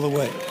cash all the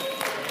way.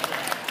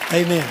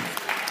 Amen.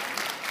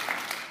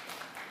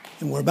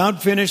 And we're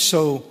about finished,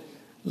 so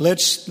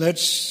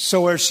let's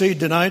sow our seed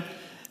tonight.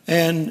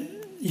 And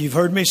you've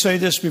heard me say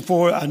this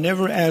before. I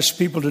never ask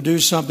people to do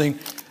something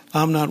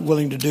I'm not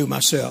willing to do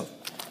myself.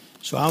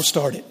 So I'll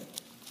start it.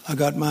 I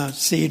got my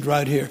seed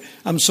right here.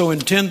 I'm sowing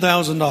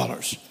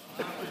 $10,000.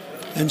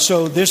 And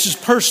so this is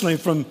personally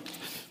from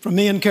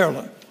me and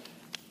Carolyn,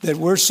 that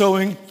we're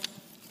sowing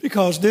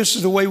because this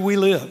is the way we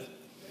live.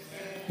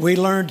 We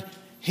learned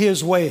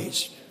His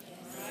ways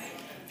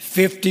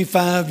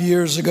 55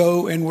 years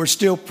ago, and we're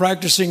still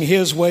practicing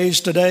His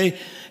ways today,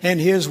 and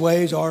His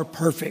ways are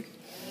perfect.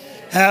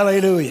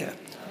 Hallelujah.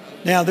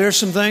 Now, there's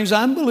some things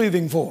I'm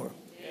believing for.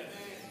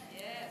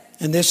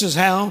 And this is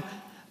how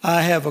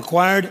I have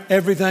acquired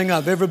everything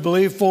I've ever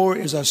believed for,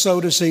 is I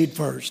sowed a seed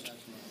first.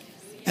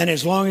 And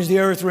as long as the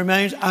earth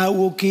remains, I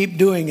will keep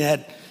doing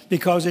that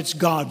because it's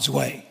God's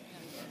way.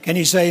 Can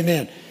you say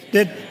amen?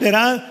 Did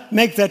I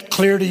make that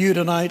clear to you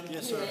tonight?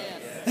 Yes, sir.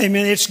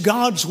 Amen. It's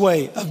God's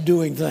way of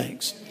doing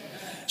things.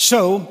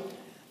 So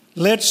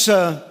let's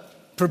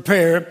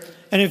prepare.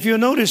 And if you'll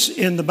notice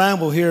in the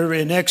Bible here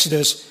in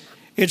Exodus,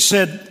 it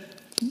said,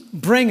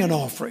 bring an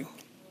offering.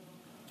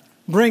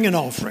 Bring an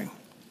offering.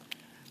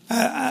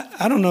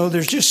 I don't know.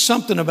 There's just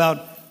something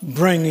about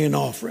bringing an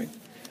offering.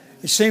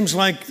 It seems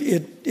like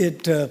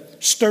it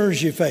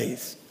stirs your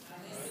faith.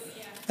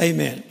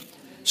 Amen.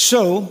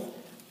 So,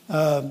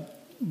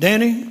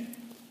 Danny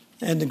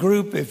and the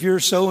group, if you're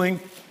sowing,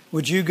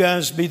 would you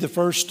guys be the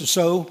first to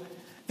sow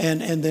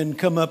and then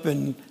come up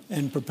and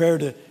prepare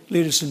to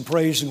lead us in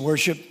praise and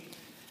worship?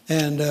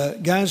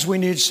 And guys, we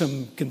need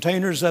some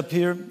containers up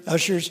here.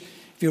 Ushers,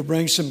 if you'll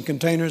bring some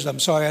containers. I'm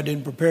sorry I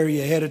didn't prepare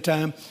you ahead of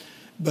time.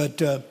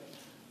 But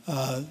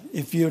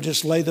if you'll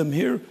just lay them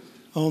here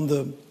on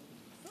the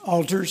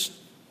altars,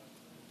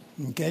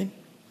 okay,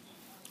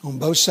 on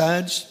both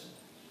sides.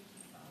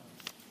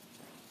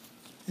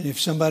 And if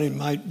somebody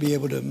might be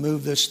able to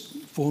move this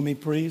for me,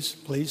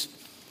 please.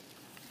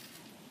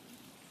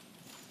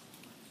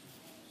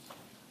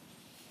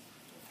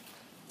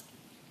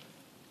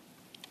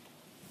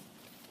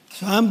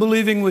 So I'm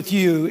believing with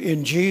you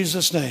in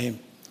Jesus' name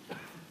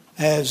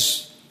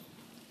as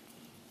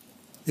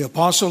the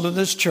apostle of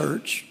this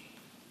church,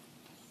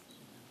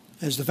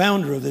 as the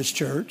founder of this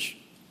church.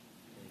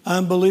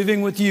 I'm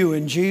believing with you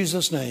in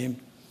Jesus' name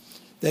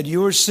that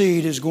your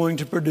seed is going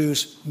to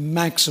produce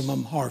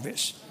maximum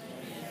harvest.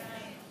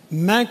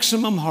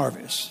 Maximum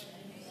harvest.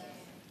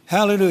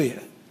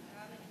 Hallelujah.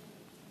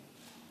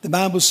 The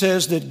Bible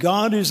says that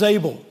God is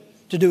able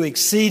to do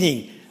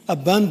exceeding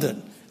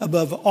abundant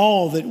above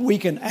all that we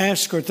can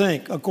ask or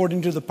think,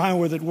 according to the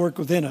power that works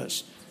within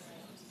us.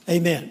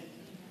 Amen.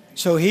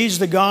 So He's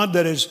the God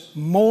that is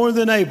more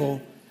than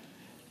able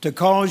to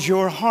cause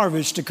your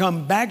harvest to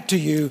come back to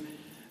you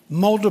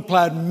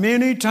multiplied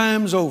many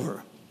times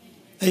over.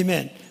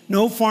 Amen.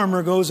 No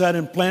farmer goes out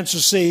and plants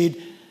a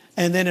seed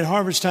and then at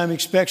harvest time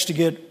expects to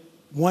get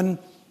one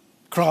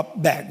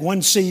crop back,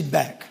 one seed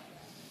back,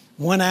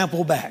 one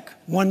apple back,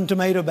 one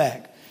tomato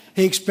back.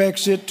 He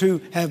expects it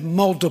to have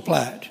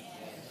multiplied.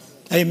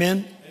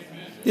 Amen.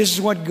 This is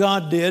what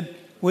God did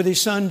with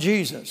His Son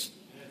Jesus.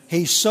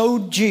 He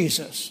sowed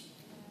Jesus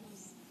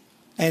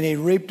and He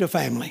reaped a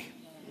family.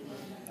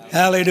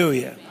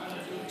 Hallelujah.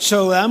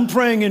 So I'm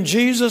praying in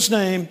Jesus'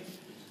 name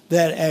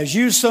that as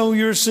you sow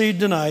your seed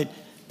tonight,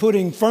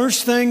 putting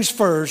first things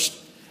first,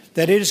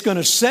 that it is going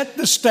to set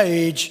the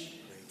stage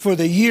for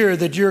the year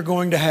that you're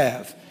going to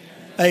have.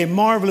 A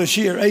marvelous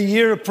year, a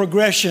year of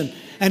progression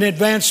and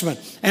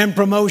advancement and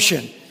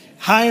promotion.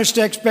 Highest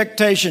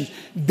expectations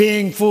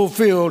being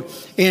fulfilled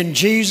in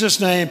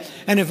Jesus' name.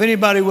 And if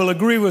anybody will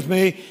agree with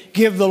me,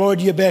 give the Lord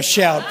your best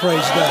shout.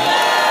 Praise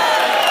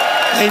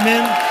God.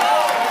 Amen.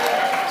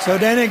 So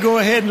Danny, go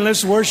ahead and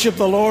let's worship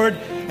the Lord.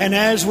 And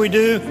as we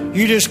do,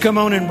 you just come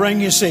on and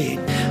bring your seed.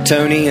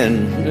 Tony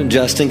and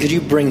Justin, could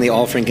you bring the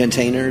offering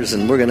containers?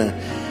 And we're going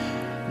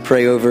to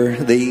pray over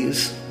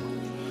these.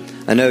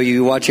 I know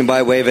you watching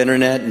by way of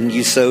internet and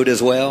you sowed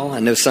as well. I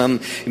know some,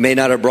 you may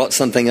not have brought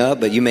something up,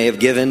 but you may have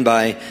given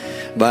by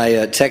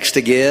text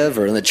to give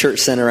or in the Church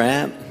Center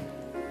app.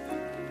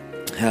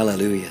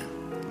 Hallelujah.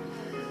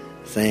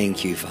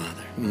 Thank you,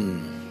 Father.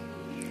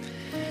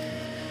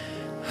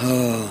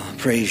 Oh,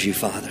 praise you,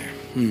 Father.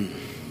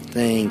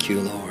 Thank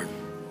you, Lord.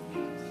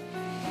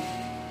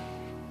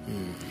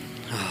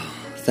 Oh,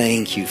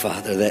 thank you,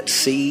 Father. That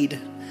seed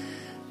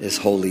is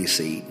holy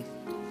seed.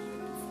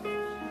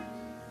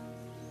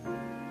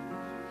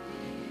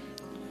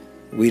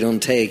 We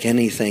don't take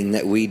anything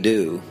that we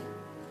do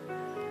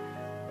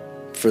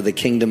for the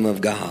kingdom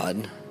of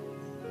God,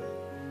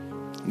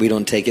 we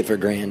don't take it for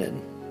granted.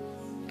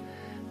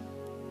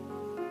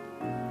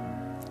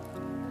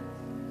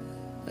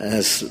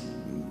 As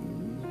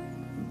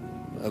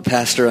a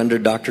pastor under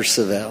Dr.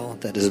 Savelle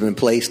that has been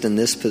placed in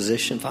this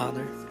position,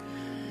 Father,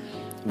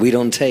 we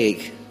don't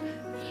take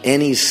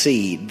any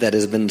seed that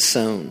has been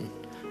sown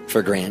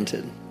for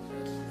granted.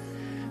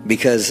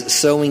 Because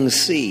sowing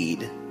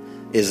seed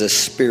is a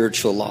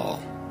spiritual law.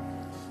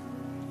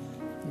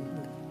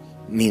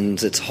 It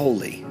means it's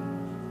holy.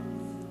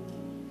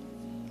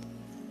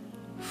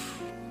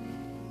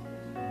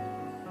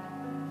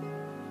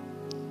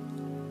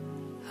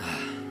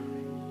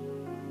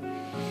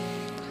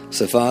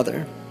 So,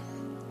 Father,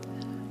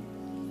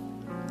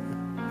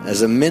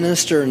 as a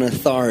minister and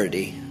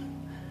authority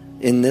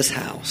in this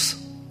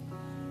house,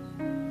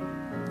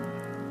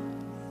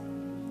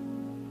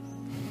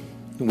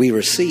 we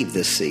receive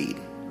this seed.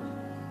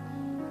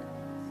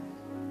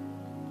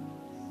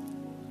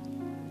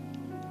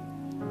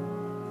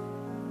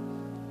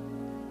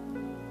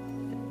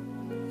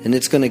 And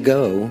it's going to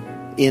go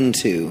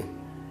into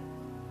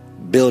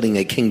building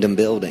a kingdom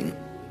building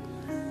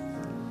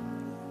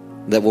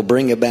that will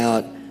bring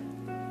about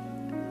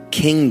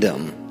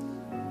kingdom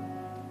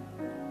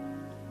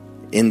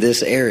in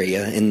this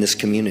area, in this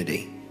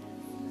community.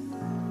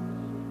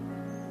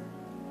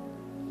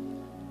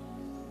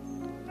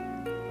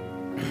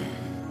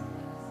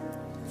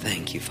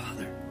 Thank you,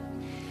 Father.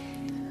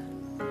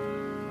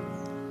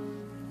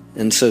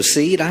 And so,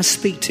 seed, I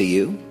speak to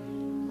you.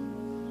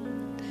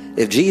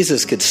 If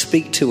Jesus could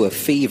speak to a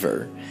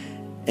fever,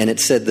 and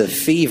it said the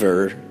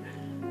fever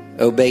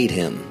obeyed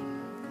him.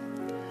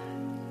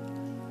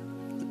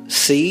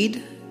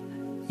 Seed,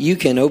 you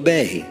can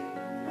obey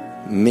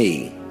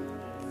me.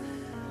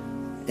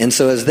 And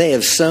so as they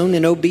have sown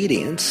in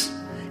obedience,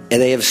 and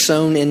they have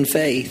sown in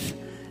faith,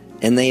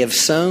 and they have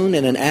sown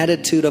in an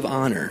attitude of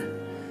honor,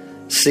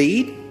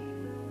 seed,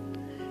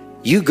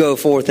 you go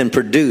forth and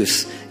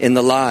produce in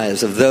the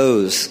lives of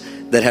those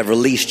that have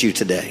released you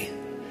today.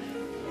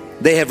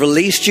 They have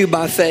released you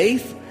by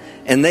faith,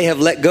 and they have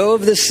let go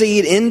of the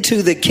seed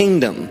into the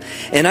kingdom.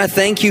 And I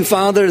thank you,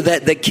 Father,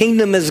 that the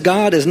kingdom as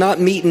God is not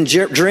meat and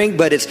drink,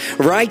 but it's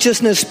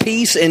righteousness,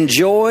 peace, and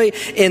joy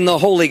in the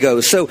Holy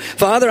Ghost. So,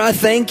 Father, I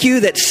thank you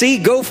that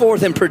seed, go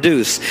forth and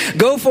produce.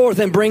 Go forth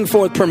and bring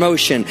forth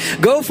promotion.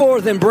 Go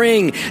forth and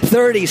bring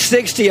 30,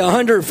 60,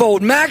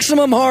 100-fold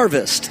maximum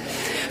harvest.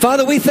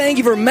 Father, we thank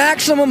you for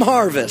maximum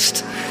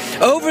harvest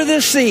over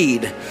this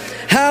seed.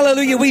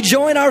 Hallelujah. We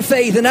join our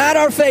faith and add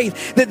our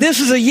faith that this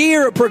is a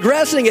year of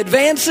progressing,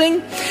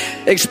 advancing,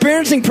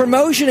 experiencing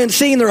promotion, and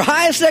seeing their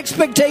highest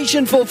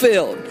expectation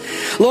fulfilled.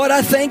 Lord,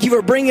 I thank you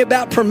for bringing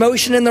about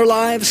promotion in their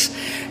lives,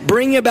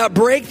 bringing about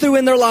breakthrough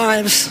in their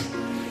lives.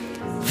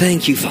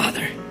 Thank you,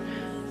 Father.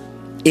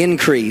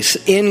 Increase,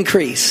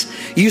 increase.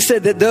 You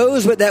said that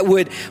those that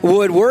would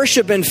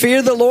worship and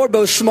fear the Lord,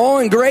 both small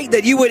and great,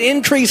 that you would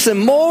increase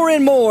them more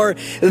and more,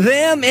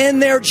 them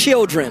and their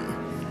children.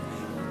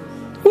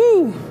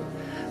 Woo!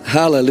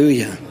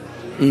 Hallelujah.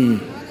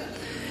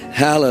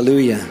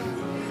 Hallelujah.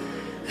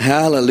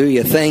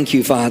 Hallelujah. Thank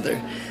you,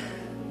 Father.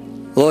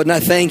 Lord, and I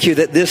thank you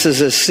that this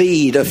is a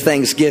seed of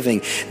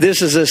thanksgiving.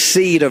 This is a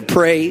seed of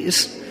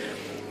praise.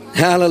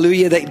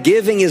 Hallelujah. That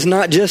giving is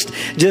not just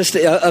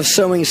of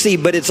sowing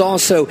seed, but it is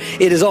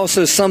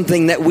also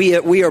something that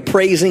we are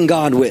praising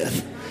God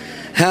with.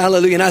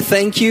 Hallelujah. And I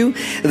thank you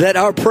that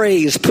our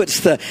praise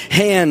puts our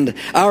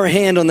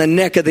hand on the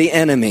neck of the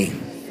enemy.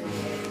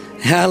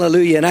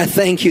 Hallelujah. And I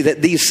thank you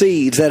that these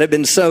seeds that have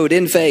been sowed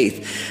in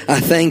faith, I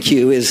thank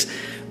you, is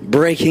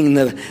breaking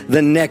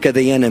the neck of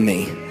the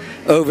enemy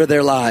over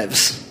their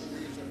lives.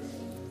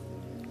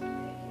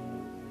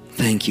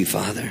 Thank you,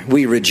 Father.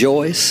 We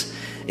rejoice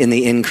in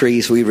the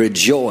increase. We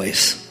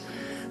rejoice.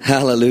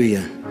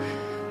 Hallelujah.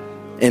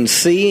 In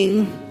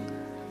seeing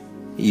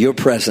your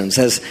presence.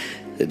 As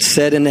it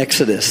said in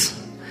Exodus,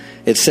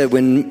 it said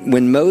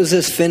when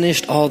Moses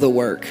finished all the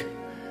work,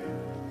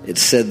 it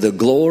said the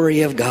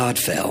glory of God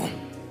fell.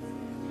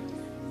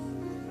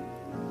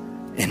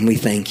 And we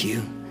thank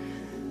you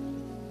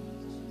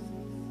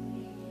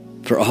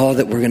for all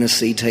that we're going to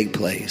see take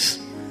place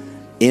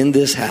in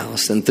this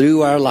house and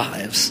through our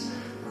lives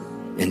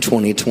in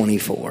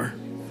 2024.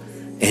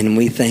 And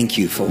we thank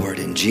you for it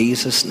in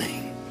Jesus'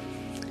 name.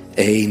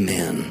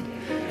 Amen.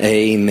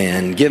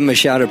 Amen. Give him a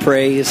shout of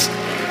praise.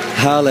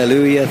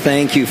 Hallelujah.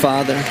 Thank you,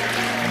 Father.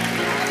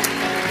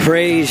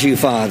 Praise you,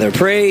 Father.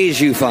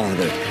 Praise you,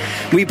 Father.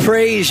 We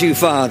praise you,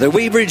 Father.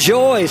 We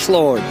rejoice,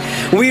 Lord.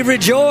 We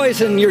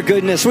rejoice in your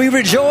goodness. We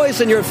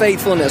rejoice in your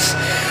faithfulness.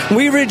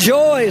 We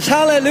rejoice.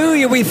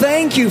 Hallelujah. We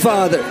thank you,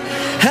 Father.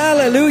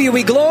 Hallelujah.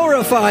 We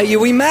glorify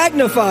you. We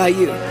magnify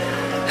you.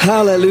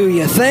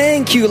 Hallelujah.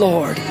 Thank you,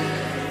 Lord.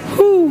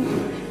 Whew.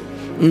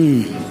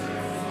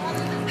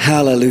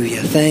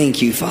 Hallelujah.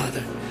 Thank you,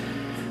 Father.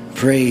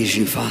 Praise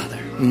you, Father.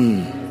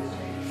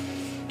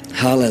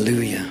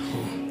 Hallelujah.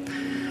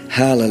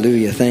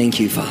 Hallelujah.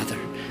 Thank you, Father.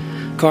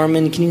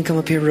 Carmen, can you come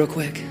up here real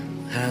quick?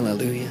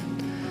 Hallelujah.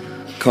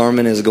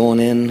 Carmen is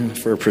going in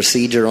for a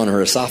procedure on her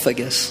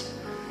esophagus.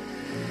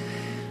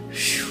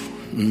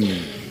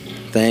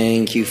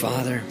 Thank you,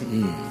 Father.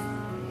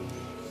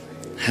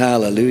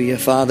 Hallelujah.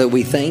 Father,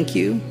 we thank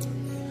you.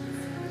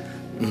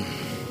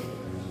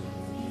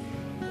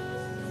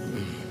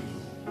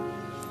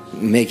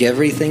 Make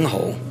everything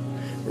whole.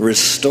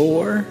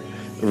 Restore,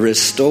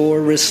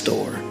 restore,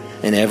 restore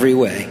in every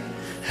way.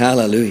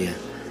 Hallelujah.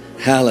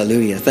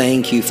 Hallelujah.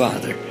 Thank you,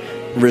 Father.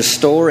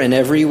 Restore in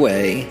every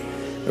way.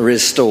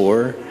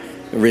 Restore,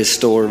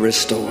 restore,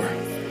 restore.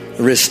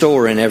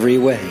 Restore in every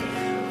way.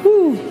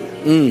 Woo.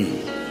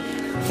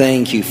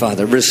 Thank you,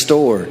 Father.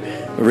 Restore,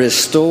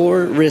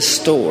 restore,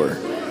 restore.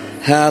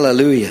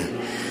 Hallelujah.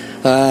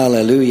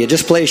 Hallelujah.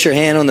 Just place your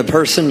hand on the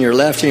person, your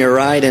left and your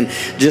right, and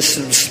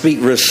just speak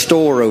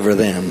restore over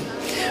them.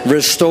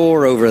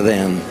 Restore over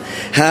them.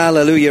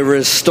 Hallelujah.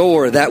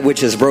 Restore that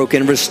which is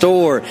broken.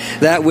 Restore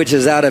that which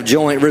is out of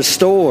joint.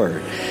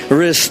 Restore.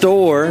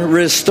 Restore.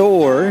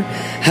 Restore.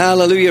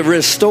 Hallelujah.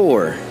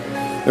 Restore.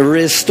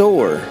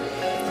 Restore.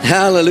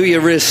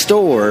 Hallelujah.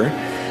 Restore.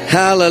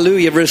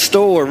 Hallelujah.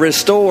 Restore.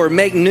 Restore.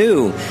 Make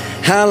new.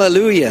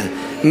 Hallelujah.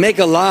 Make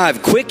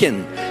alive.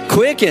 Quicken.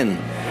 Quicken.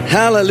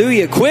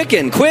 Hallelujah.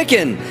 Quicken.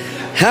 Quicken.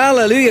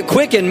 Hallelujah.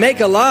 Quicken.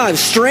 Make alive.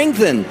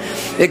 Strengthen.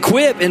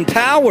 Equip.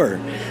 Empower.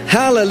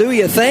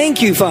 Hallelujah.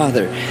 Thank you,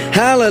 Father.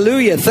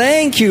 Hallelujah.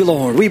 Thank you,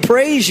 Lord. We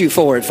praise you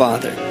for it,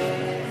 Father.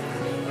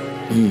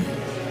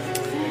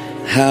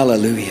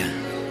 Hallelujah.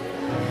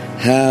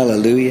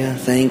 Hallelujah.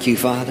 Thank you,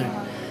 Father.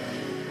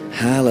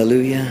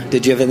 Hallelujah.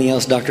 Did you have anything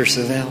else, Dr.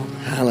 Savelle?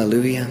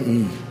 Hallelujah.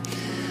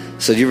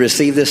 So did you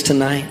receive this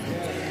tonight?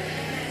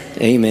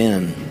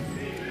 Amen.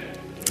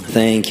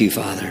 Thank you,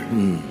 Father.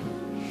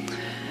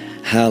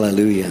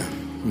 Hallelujah.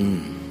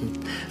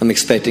 I'm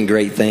expecting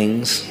great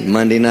things.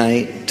 Monday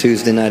night,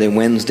 Tuesday night, and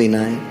Wednesday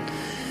night.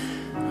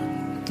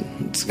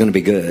 It's going to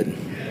be good.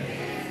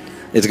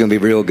 It's going to be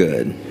real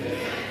good.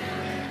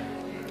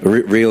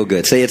 Real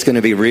good. Say it's going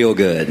to be real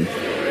good.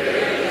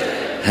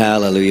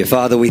 Hallelujah.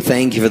 Father, we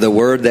thank you for the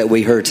word that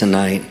we heard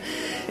tonight.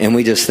 And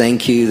we just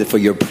thank you for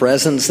your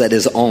presence that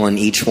is on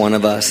each one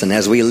of us. And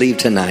as we leave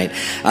tonight,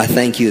 I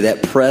thank you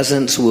that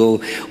presence will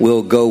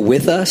go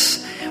with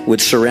us,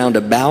 would surround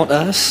about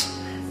us,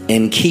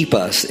 and keep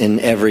us in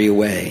every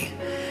way.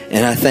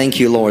 And I thank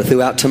you, Lord,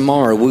 throughout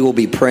tomorrow, we will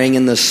be praying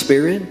in the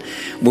Spirit.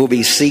 We'll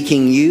be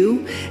seeking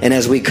you. And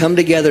as we come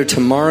together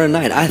tomorrow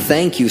night, I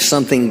thank you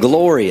something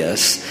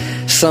glorious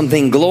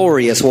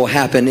will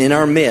happen in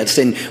our midst.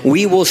 And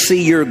we will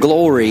see your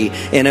glory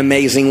in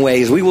amazing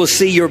ways. We will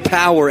see your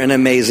power in an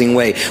amazing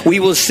way. We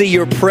will see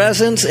your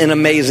presence in an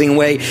amazing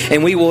way.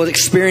 And we will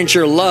experience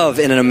your love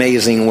in an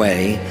amazing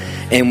way.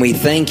 And we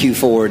thank you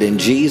for it in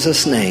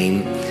Jesus'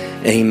 name.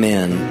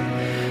 Amen.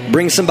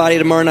 Bring somebody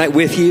tomorrow night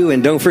with you,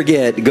 and don't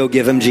forget, go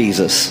give them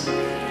Jesus.